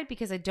other side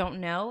because I don't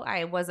know.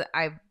 I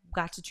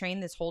got to train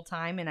this whole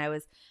time, and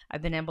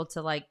I've been able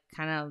to like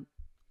kind of,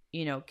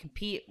 you know,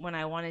 compete when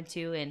I wanted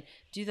to and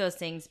do those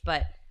things,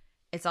 but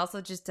it's also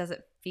just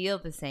doesn't feel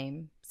the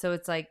same. So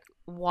it's like,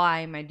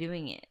 why am I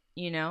doing it?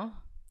 You know?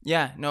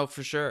 Yeah, no,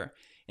 for sure.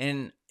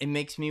 And it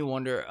makes me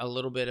wonder a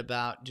little bit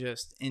about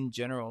just in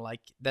general, like,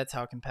 that's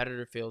how a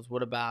competitor feels.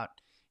 What about,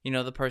 you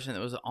know, the person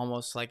that was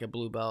almost like a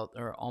blue belt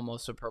or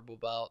almost a purple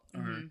belt,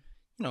 or you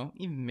know,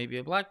 even maybe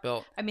a black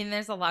belt? I mean,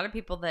 there's a lot of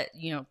people that,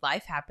 you know,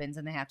 life happens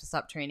and they have to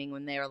stop training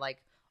when they are like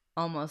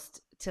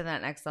almost to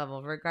that next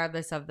level,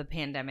 regardless of the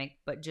pandemic,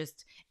 but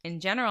just in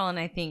general. And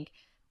I think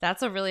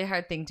that's a really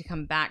hard thing to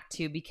come back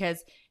to,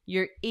 because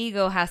your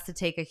ego has to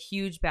take a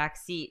huge back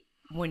seat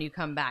when you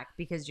come back,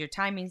 because your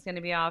timing's going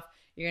to be off.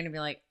 You're going to be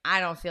like, I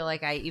don't feel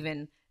like I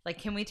even,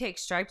 like, can we take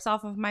stripes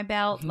off of my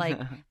belt? Like,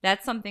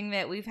 that's something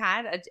that we've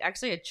had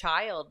actually a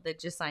child that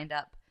just signed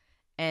up,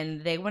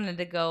 and they wanted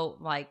to go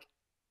like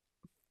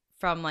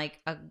from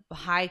like a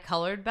high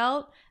colored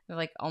belt. They're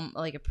like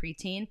a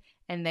preteen,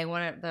 and they're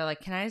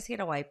like, can I just get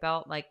a white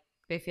belt? Like,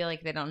 they feel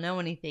like they don't know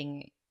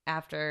anything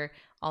after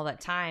all that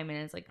time. And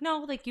it's like,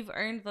 no, like, you've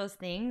earned those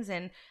things.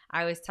 And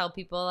I always tell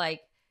people, like,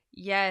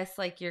 yes,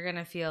 like, you're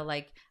gonna feel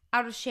like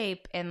out of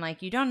shape and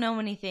like you don't know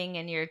anything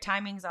and your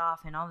timing's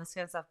off and all this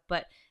kind of stuff,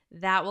 but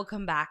that will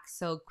come back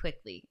so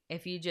quickly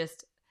if you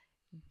just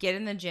get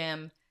in the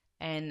gym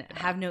and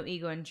have no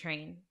ego and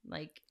train.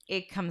 Like,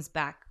 it comes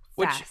back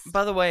fast. Which,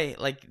 by the way,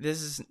 like,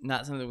 this is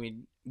not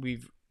something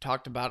we've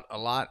talked about a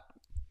lot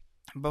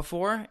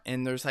before,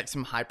 and there's like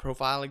some high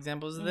profile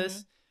examples of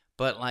this,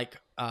 but like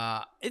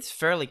it's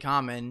fairly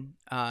common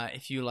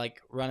if you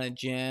like run a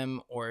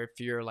gym, or if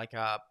you're like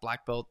a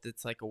black belt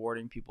that's like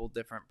awarding people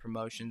different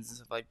promotions and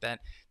stuff like that,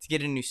 to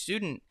get a new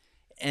student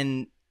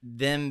and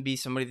them be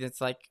somebody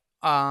that's like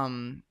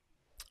higher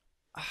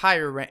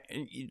rank,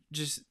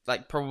 just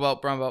like purple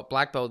belt, brown belt,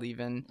 black belt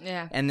even,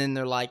 and then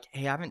they're like,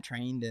 hey, I haven't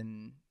trained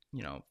in,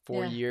 you know,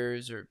 4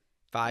 years or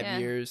 5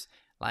 years,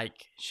 like,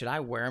 should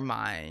I wear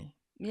my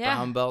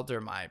brown belt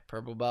or my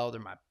purple belt or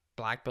my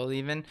black belt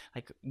even?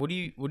 Like, what do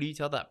you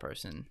tell that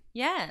person?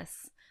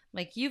 Yes,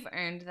 like, you've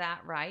earned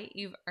that, right?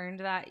 You've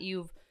earned that.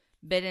 You've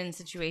been in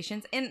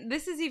situations, and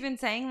this is even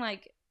saying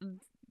like,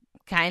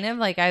 kind of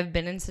like, I've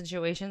been in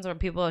situations where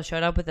people have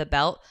showed up with a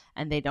belt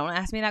and they don't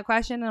ask me that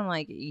question, and I'm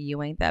like,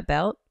 you ain't that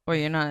belt, or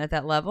you're not at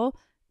that level.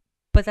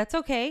 But that's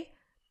okay.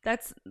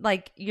 That's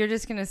like, you're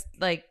just gonna,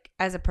 like,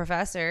 as a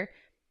professor,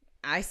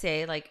 I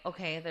say like,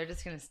 okay, they're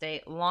just gonna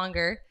stay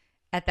longer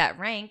at that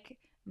rank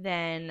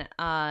than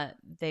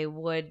they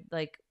would,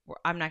 like,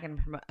 I'm not going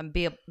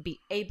to be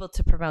able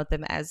to promote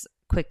them as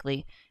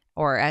quickly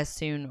or as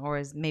soon or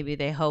as maybe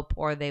they hope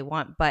or they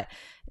want. But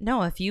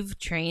no, if you've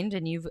trained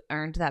and you've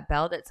earned that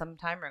belt at some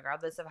time,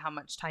 regardless of how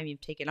much time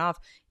you've taken off,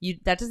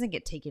 that doesn't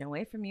get taken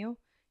away from you.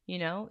 You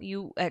know,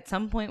 you at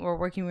some point were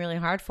working really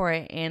hard for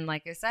it, and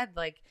like I said,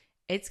 like,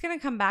 it's going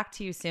to come back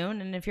to you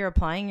soon. And if you're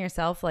applying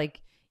yourself,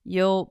 like,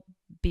 you'll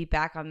be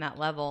back on that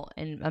level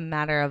in a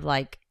matter of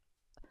like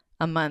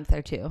a month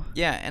or two.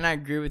 Yeah, and I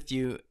agree with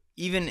you.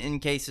 Even in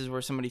cases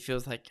where somebody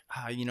feels like,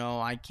 you know,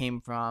 I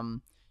came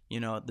from, you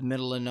know, the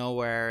middle of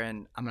nowhere,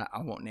 and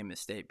I won't name a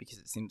state because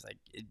it seems like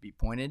it'd be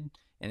pointed,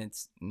 and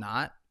it's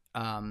not.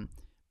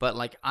 But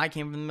like, I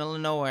came from the middle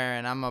of nowhere,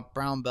 and I'm a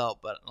brown belt,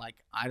 but like,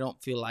 I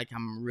don't feel like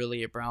I'm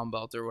really a brown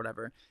belt or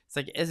whatever. It's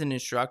like, as an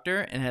instructor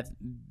and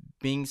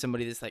being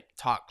somebody that's like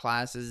taught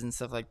classes and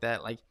stuff like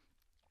that, like,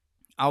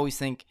 I always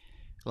think,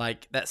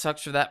 like, that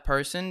sucks for that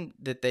person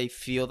that they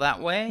feel that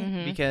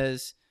way,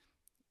 because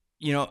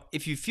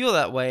if you feel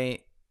that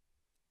way,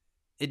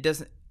 it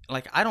doesn't,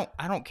 like, I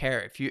don't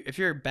care if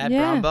you're a bad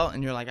brown belt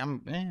and you're like,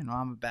 I'm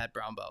a bad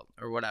brown belt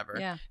or whatever.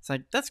 Yeah. It's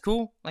like, that's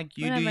cool. Like,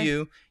 you Whatever. do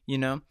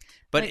you,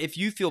 but Like, if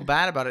you feel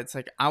bad about it, it's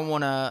like, I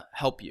want to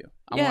help you.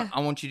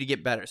 I want you to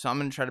get better. So I'm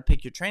going to try to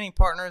pick your training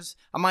partners.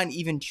 I might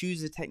even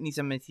choose the techniques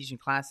I'm going to teach in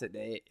class that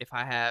day. If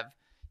I have,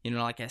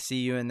 like, I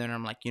see you and then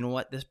I'm like, you know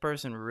what, this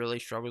person really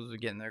struggles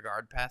with getting their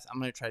guard pass. I'm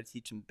going to try to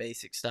teach them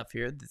basic stuff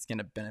here that's going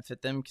to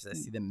benefit them because I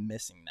see them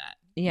missing that.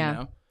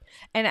 Yeah.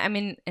 And I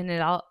mean, and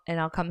it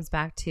all comes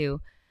back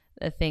to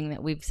the thing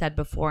that we've said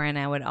before, and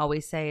I would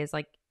always say is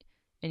like,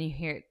 and you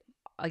hear it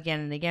again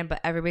and again, but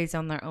everybody's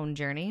on their own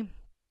journey,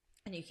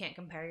 and you can't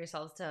compare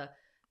yourselves to,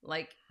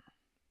 like,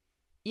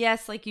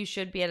 yes, like, you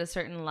should be at a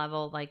certain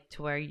level, like,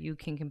 to where you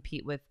can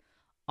compete with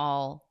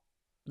all,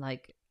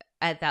 like,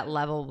 at that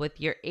level with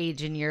your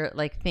age and your,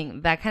 like,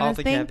 thing, that kind all of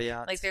the thing.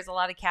 caveats. Like, there's a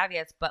lot of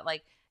caveats, but,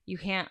 like, you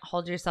can't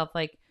hold yourself,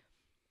 like,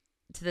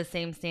 to the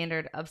same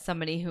standard of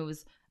somebody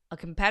who's a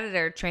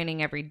competitor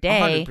training every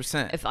day.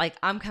 100%. If, like,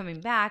 I'm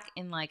coming back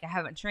and, like, I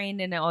haven't trained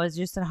and I was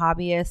just a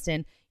hobbyist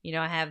and,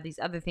 I have these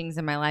other things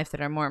in my life that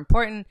are more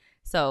important.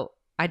 So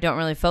I don't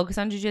really focus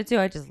on jiu-jitsu.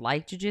 I just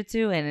like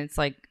jiu-jitsu, and it's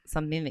like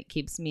something that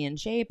keeps me in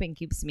shape and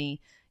keeps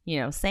me,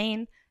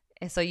 sane.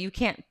 And so you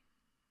can't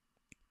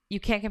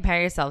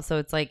compare yourself. So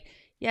it's like,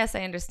 yes,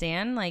 I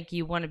understand. Like,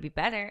 you want to be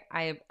better.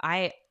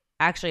 I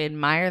actually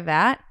admire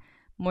that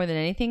more than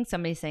anything.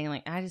 Somebody saying,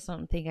 like, I just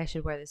don't think I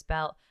should wear this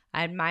belt.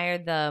 I admire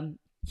the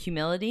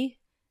humility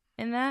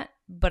in that,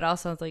 but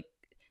also it's like,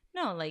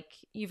 no, like,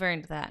 you've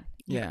earned that.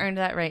 You've earned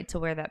that right to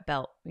wear that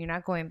belt. You're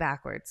not going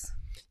backwards.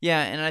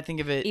 Yeah, and I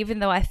think of it, even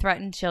though I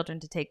threaten children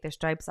to take their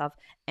stripes off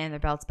and their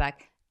belts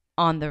back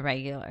on the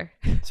regular,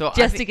 so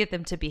just to get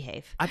them to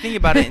behave. I think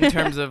about it in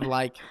terms of,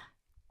 like,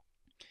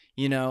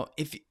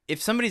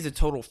 if somebody's a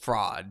total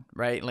fraud,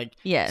 right? Like,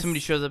 somebody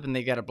shows up and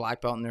they got a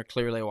black belt and they're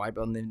clearly a white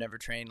belt and they've never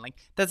trained, like,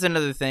 that's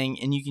another thing.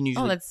 And you can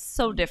usually, that's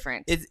so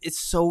different. It's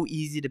so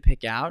easy to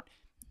pick out.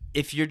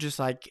 If you're just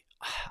like,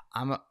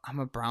 I'm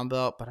a brown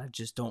belt, but I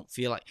just don't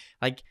feel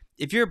like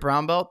if you're a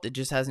brown belt that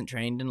just hasn't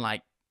trained in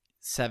like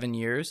 7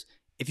 years,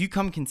 if you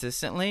come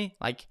consistently,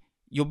 like,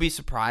 you'll be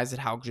surprised at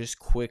how just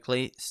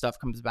quickly stuff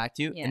comes back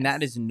to you. And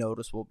that is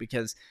noticeable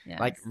because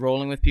like,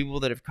 rolling with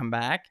people that have come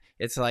back,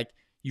 it's like,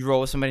 you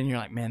roll with somebody and you're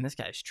like, man, this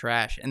guy's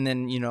trash. And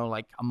then,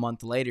 like, a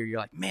month later, you're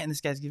like, man,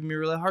 this guy's giving me a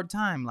really hard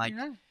time. Like,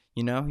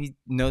 he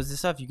knows this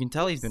stuff. You can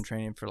tell he's been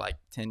training for like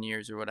 10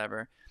 years or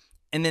whatever.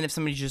 And then if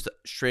somebody's just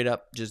straight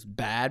up just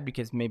bad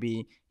because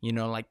maybe,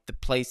 like, the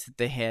place that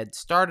they had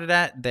started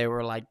at, they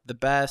were like the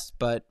best,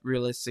 but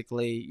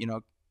realistically,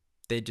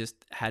 they just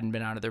hadn't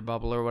been out of their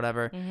bubble or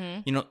whatever.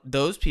 Mm-hmm.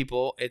 Those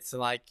people, it's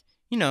like,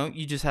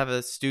 you just have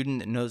a student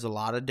that knows a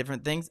lot of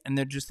different things and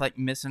they're just like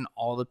missing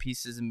all the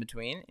pieces in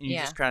between. And you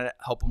just try to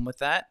help them with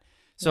that.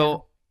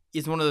 So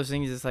it's one of those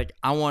things. It's like,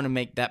 I want to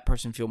make that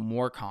person feel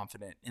more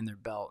confident in their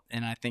belt.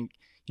 And I think,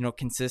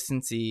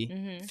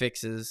 consistency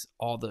fixes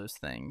all those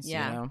things.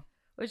 Yeah.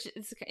 Which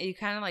is, you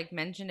kind of like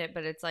mentioned it,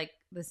 but it's like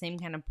the same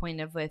kind of point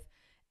of with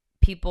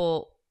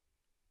people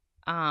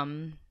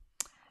kind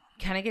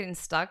of getting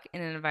stuck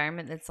in an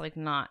environment that's like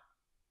not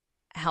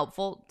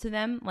helpful to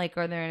them, like,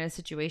 or they're in a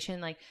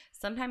situation like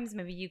sometimes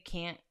maybe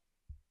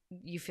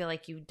you feel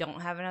like you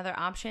don't have another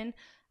option,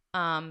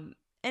 and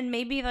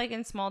maybe like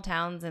in small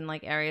towns and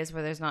like areas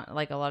where there's not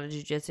like a lot of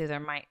jiu-jitsu,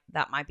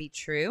 that might be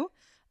true,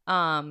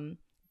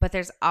 but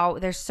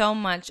there's so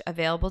much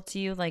available to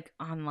you like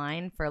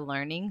online for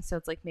learning. So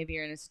it's like maybe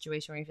you're in a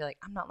situation where you feel like,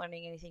 I'm not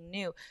learning anything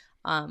new.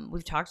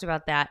 We've talked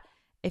about that.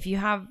 If you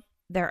have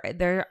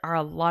there are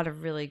a lot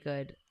of really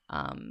good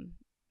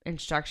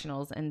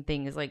instructionals and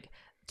things like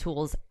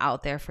tools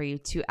out there for you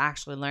to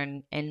actually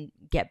learn and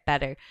get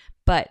better.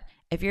 But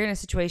if you're in a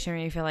situation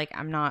where you feel like,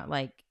 I'm not,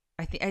 like,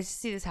 I just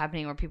see this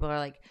happening where people are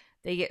like,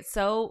 they get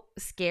so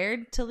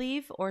scared to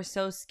leave or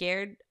so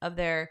scared of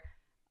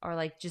or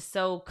like just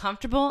so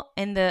comfortable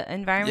in the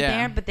environment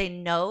they are, but they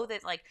know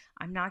that like,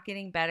 I'm not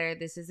getting better.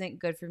 This isn't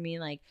good for me.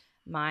 Like,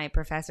 my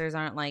professors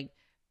aren't like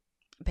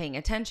paying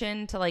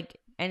attention to like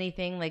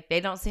anything. Like,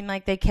 they don't seem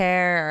like they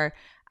care. Or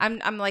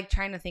I'm like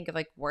trying to think of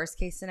like worst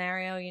case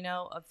scenario,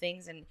 of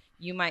things. And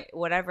you might,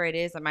 whatever it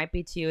is, it might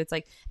be to you. It's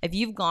like, if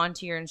you've gone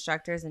to your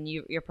instructors and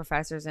your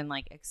professors and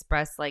like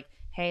expressed like,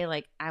 hey,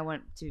 like, I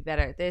want to be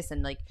better at this.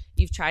 And like,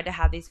 you've tried to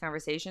have these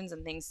conversations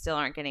and things still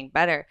aren't getting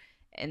better.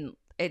 And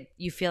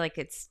you feel like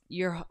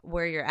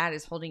where you're at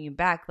is holding you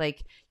back.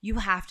 Like, you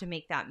have to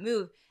make that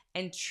move.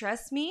 And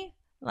trust me,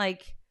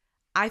 like,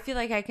 I feel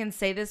like I can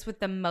say this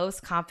with the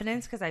most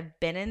confidence because I've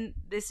been in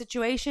this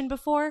situation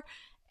before.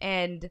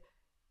 And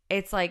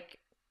it's like,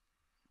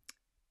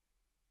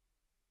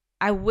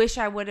 I wish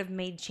I would have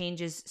made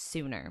changes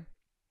sooner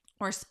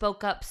or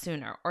spoke up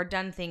sooner or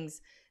done things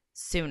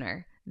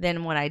sooner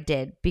than what I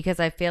did, because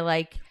I feel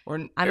like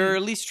or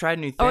at least tried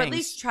new things, or at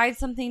least tried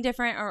something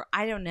different, or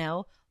I don't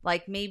know,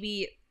 like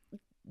maybe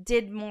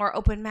did more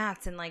open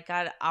mats and like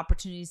got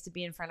opportunities to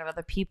be in front of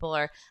other people,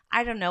 or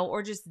I don't know,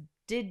 or just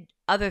did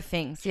other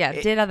things. Yeah,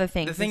 did other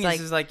things. The thing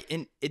is like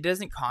it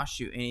doesn't cost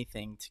you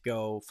anything to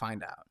go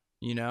find out,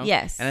 you know?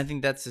 Yes. And I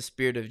think that's the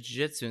spirit of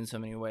jiu-jitsu in so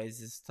many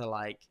ways, is to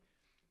like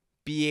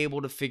be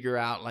able to figure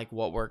out like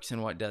what works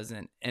and what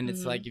doesn't. And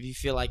it's like, if you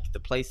feel like the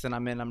place that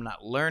I'm in, I'm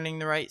not learning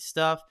the right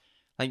stuff,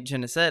 like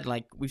Jenna said,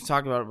 like we've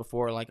talked about it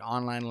before, like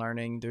online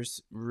learning,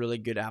 there's really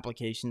good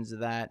applications of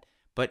that.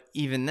 But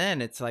even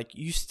then, it's like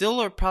you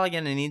still are probably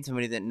going to need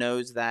somebody that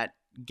knows that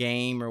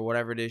game or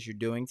whatever it is you're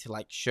doing to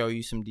like show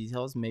you some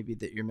details maybe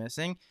that you're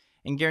missing.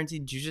 And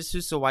guaranteed, jiu-jitsu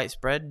is so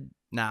widespread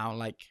now,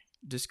 like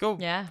just go.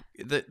 Yeah.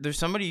 There's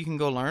somebody you can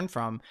go learn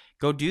from.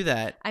 Go do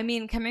that. I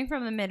mean, coming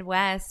from the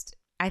Midwest,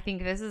 I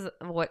think this is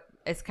what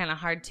is kind of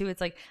hard too.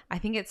 It's like, I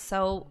think it's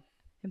so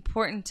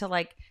important to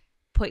like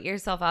put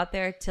yourself out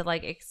there to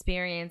like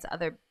experience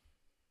other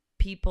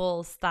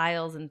people's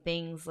styles and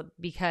things,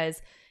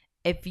 because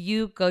if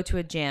you go to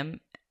a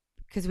gym,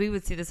 because we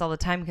would see this all the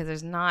time because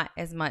there's not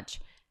as much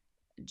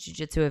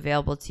jiu-jitsu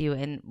available to you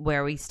and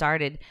where we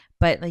started,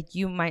 but like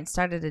you might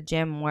start at a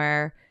gym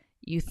where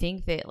you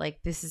think that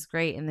like this is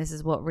great and this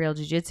is what real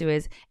jiu-jitsu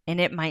is,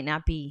 and it might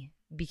not be,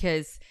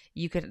 because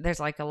there's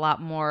like a lot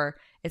more,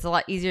 it's a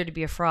lot easier to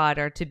be a fraud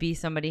or to be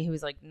somebody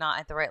who's like not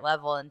at the right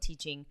level and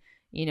teaching,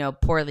 you know,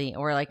 poorly,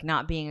 or like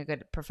not being a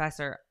good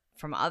professor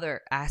from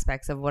other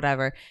aspects of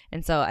whatever.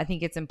 And so I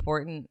think it's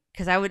important,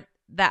 because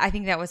I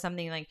think that was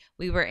something like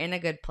we were in a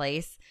good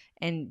place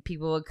and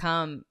people would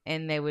come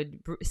and they would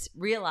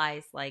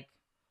realize like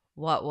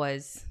what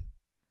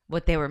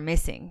they were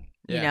missing,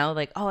 you know,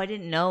 like, oh, I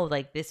didn't know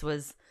like this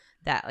was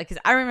that, like, cause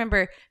I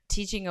remember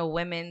teaching a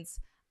women's,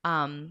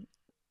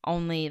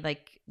 only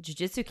like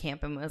jiu-jitsu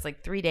camp, and it was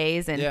like 3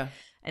 days, and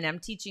I'm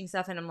teaching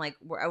stuff, and I'm like,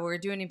 we're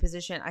doing a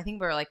position, I think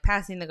we were like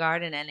passing the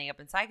guard and ending up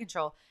in side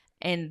control,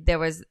 and there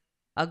was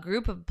a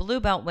group of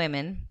blue belt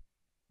women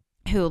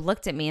who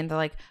looked at me and they're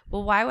like,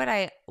 well,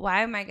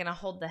 why am I gonna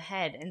hold the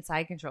head in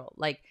side control?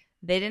 Like,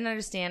 they didn't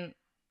understand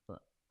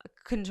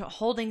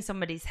holding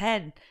somebody's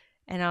head.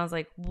 And I was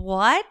like,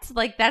 what?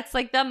 Like, that's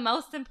like the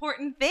most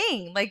important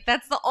thing. Like,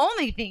 that's the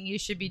only thing you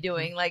should be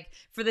doing, like,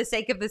 for the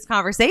sake of this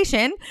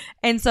conversation.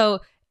 And so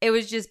it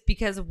was just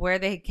because of where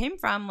they came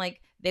from,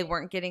 like, they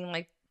weren't getting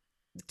like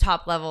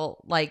top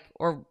level, like,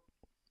 or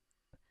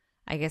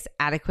I guess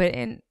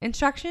adequate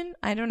instruction.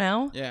 I don't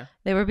know. Yeah.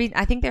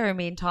 I think they were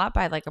being taught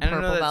by like a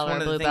purple belt or a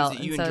blue belt. One of the things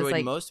that you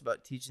enjoyed most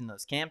about teaching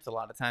those camps a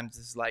lot of times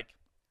is like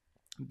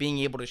being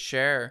able to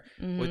share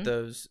with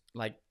those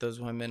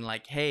women,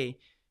 like, hey,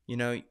 you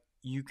know,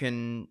 you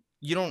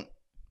don't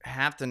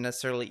have to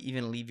necessarily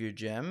even leave your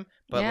gym,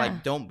 but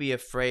like, don't be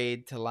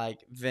afraid to like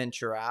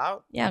venture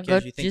out,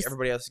 because you think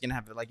everybody else is gonna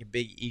have like a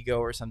big ego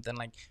or something.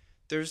 Like,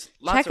 there's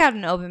lots out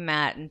an open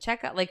mat, and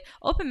check out, like,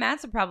 open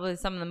mats are probably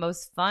some of the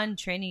most fun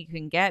training you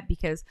can get,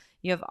 because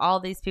you have all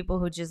these people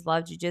who just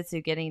love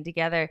jiu-jitsu getting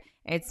together.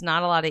 It's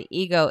not a lot of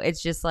ego.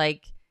 It's just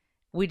like,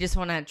 we just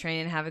want to train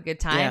and have a good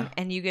time.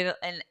 And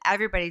and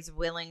everybody's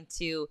willing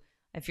to,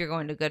 if you're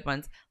going to good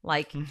ones,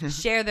 like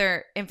share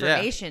their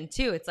information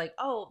too. It's like,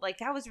 oh, like,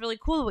 that was really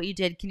cool what you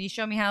did. Can you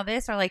show me how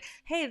this? Or like,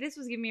 hey, this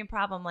was giving me a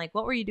problem. Like,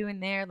 what were you doing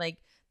there? Like,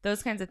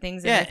 those kinds of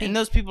things. And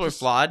those people are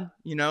flawed,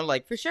 you know,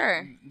 like, for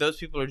sure. Those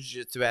people are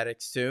jiu-jitsu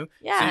addicts too.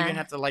 Yeah. So you're going to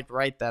have to like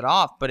write that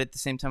off. But at the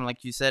same time,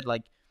 like you said,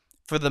 like,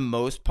 for the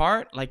most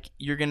part, like,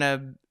 you're going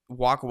to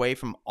walk away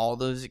from all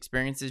those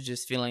experiences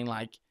just feeling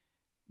like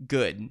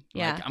good.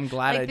 Yeah. Like, I'm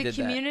glad like, I did that.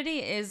 The community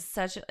is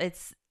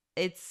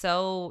it's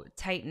so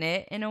tight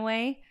knit in a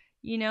way,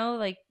 you know,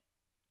 like,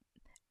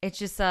 it's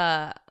just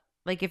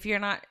like, if you're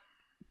not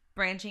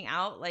branching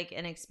out, like,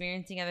 and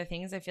experiencing other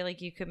things, I feel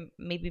like you could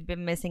maybe be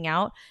missing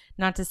out.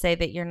 Not to say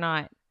that you're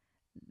not,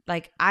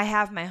 like, I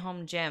have my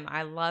home gym.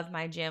 I love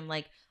my gym.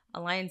 Like,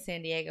 Alliance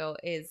San Diego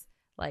is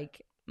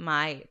like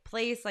my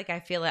place. Like, I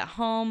feel at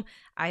home.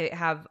 I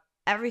have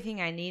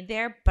everything I need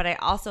there, but I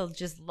also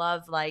just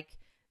love like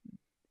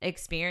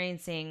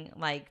experiencing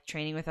like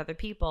training with other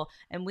people.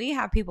 And we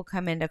have people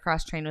come in to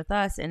cross train with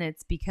us, and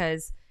it's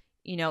because,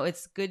 you know,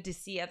 it's good to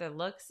see other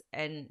looks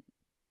and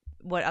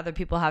what other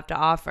people have to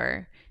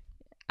offer.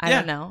 I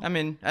don't know. I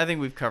mean, I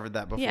think we've covered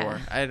that before. Yeah.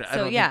 I don't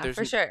think there's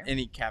for sure.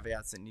 any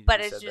caveats that need to be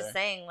But said it's just there.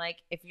 saying, like,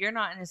 if you're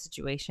not in a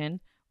situation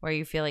where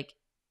you feel like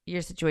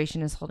your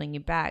situation is holding you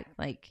back,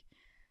 like,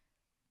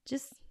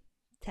 just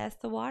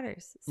test the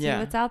waters. See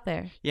what's out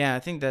there. Yeah,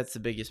 I think that's the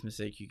biggest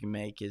mistake you can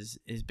make is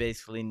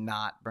basically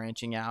not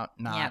branching out,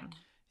 not,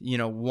 you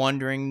know,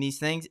 wondering these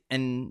things.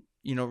 And,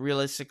 you know,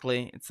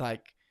 realistically, it's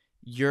like,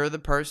 you're the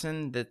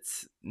person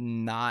that's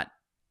not,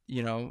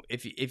 you know,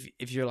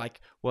 if you're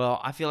like, well,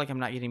 I feel like I'm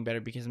not getting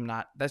better because I'm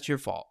not, that's your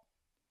fault.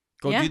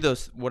 Go do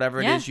those,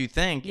 whatever it is you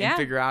think, and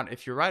figure out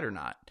if you're right or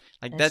not.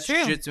 Like, that's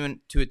jiu-jitsu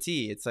to a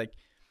T. It's like,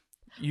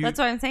 that's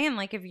what I'm saying.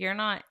 Like, if you're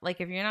not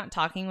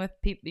talking with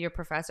your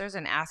professors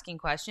and asking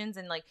questions,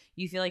 and like,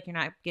 you feel like you're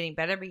not getting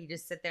better, but you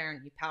just sit there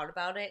and you pout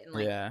about it, and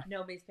like,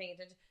 nobody's paying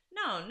attention.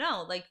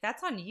 No, like,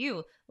 that's on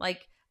you.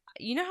 Like,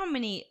 you know how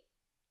many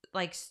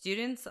like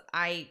students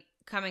I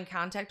come in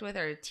contact with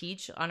or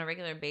teach on a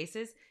regular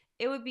basis?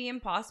 It would be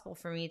impossible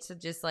for me to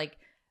just like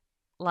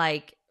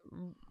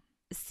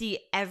see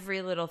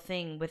every little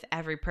thing with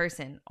every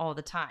person all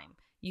the time.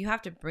 You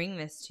have to bring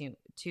this to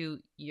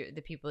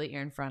the people that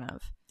you're in front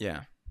of.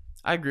 Yeah,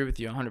 I agree with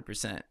you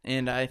 100%.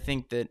 And I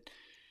think that,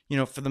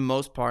 for the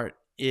most part,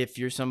 if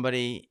you're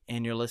somebody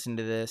and you're listening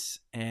to this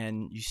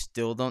and you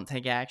still don't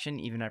take action,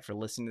 even after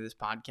listening to this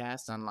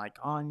podcast on like,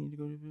 oh, I need to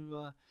go to blah,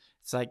 blah,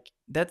 it's like,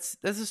 that's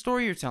a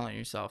story you're telling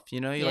yourself,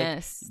 You're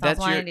yes, like,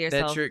 stop lying to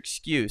yourself. That's your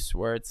excuse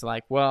where it's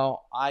like,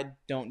 well, I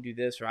don't do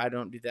this or I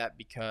don't do that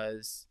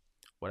because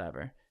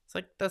whatever. It's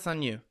like, that's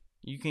on you.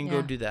 You can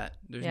go do that.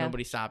 There's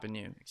nobody stopping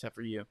you except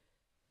for you.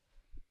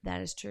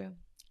 That is true.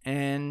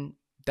 And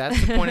that's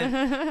the point.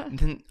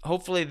 Then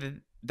hopefully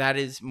that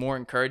is more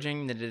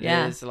encouraging than it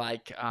is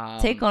like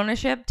take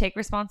ownership, take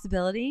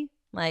responsibility,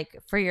 like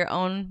for your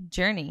own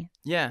journey.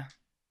 Yeah.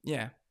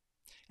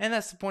 And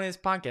that's the point of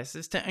this podcast,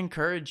 is to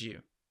encourage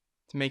you,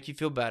 to make you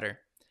feel better.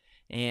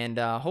 And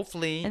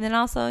hopefully, and then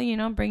also,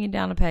 bring you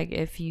down a peg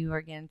if you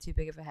are getting too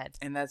big of a head.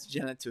 And that's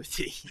Jenna to a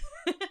T.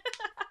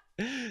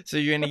 So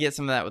you're gonna get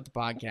some of that with the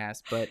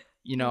podcast, but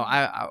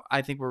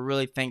I think we're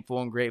really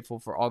thankful and grateful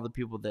for all the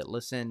people that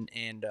listen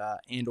and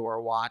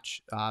or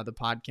watch the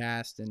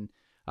podcast. And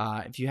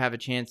if you have a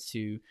chance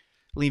to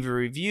leave a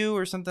review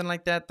or something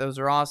like that, those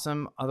are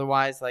awesome.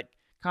 Otherwise, like,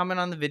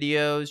 comment on the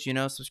videos,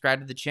 subscribe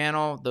to the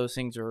channel. Those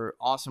things are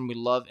awesome. We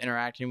love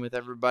interacting with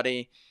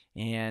everybody.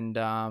 And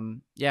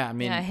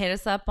hit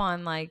us up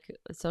on like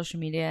social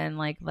media and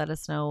like let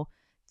us know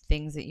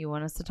things that you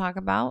want us to talk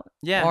about.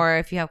 Yeah. Or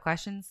if you have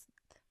questions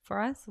for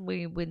us,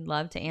 we would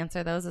love to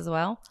answer those as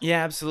well.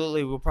 Yeah,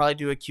 absolutely. We'll probably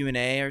do a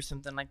Q&A or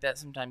something like that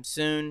sometime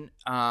soon.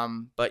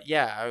 But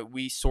yeah,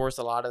 we source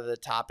a lot of the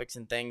topics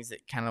and things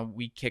that kind of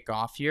we kick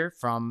off here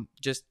from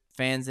just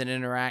fans that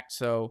interact.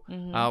 So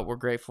we're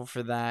grateful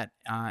for that.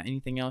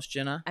 Anything else,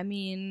 Jenna? I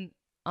mean,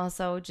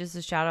 also just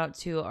a shout out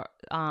to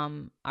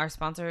our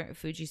sponsor,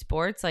 Fuji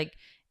Sports. Like,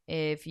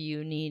 if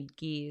you need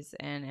gis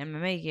and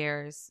MMA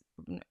gears,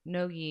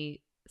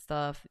 no-gi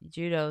stuff,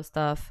 judo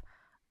stuff,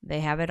 they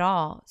have it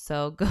all.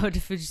 So go to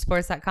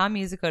fujisports.com,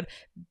 use the code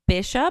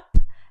BISHOP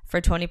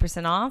for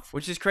 20% off.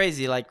 Which is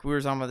crazy. Like, we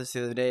were talking about this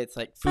the other day. It's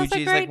like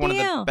Fuji is like one of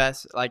the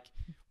best. Like,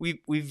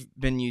 we've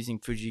been using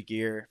Fuji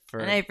gear for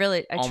I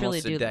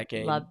truly do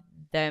decade. Love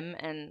them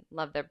and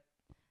love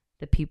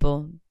the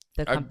people,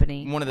 the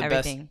company, one of the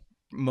everything. Best,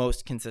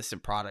 most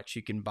consistent products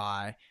you can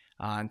buy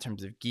in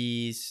terms of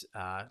gis,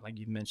 like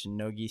you mentioned,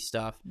 no-gi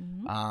stuff.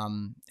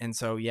 And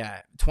so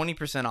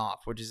 20% off,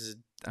 which is,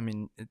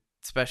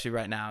 especially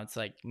right now, it's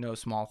like no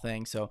small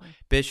thing. So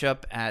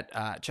Bishop at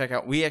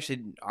checkout. We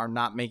actually are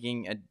not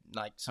making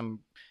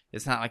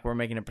it's not like we're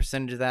making a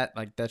percentage of that.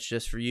 Like, that's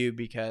just for you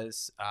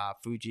because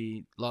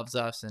Fuji loves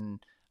us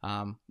and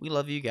we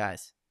love you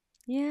guys.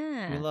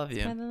 Yeah. We love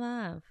you. For the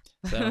love.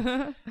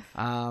 So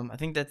I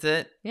think that's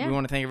it. Yeah. We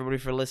want to thank everybody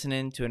for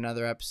listening to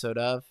another episode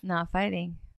of Not Fighting.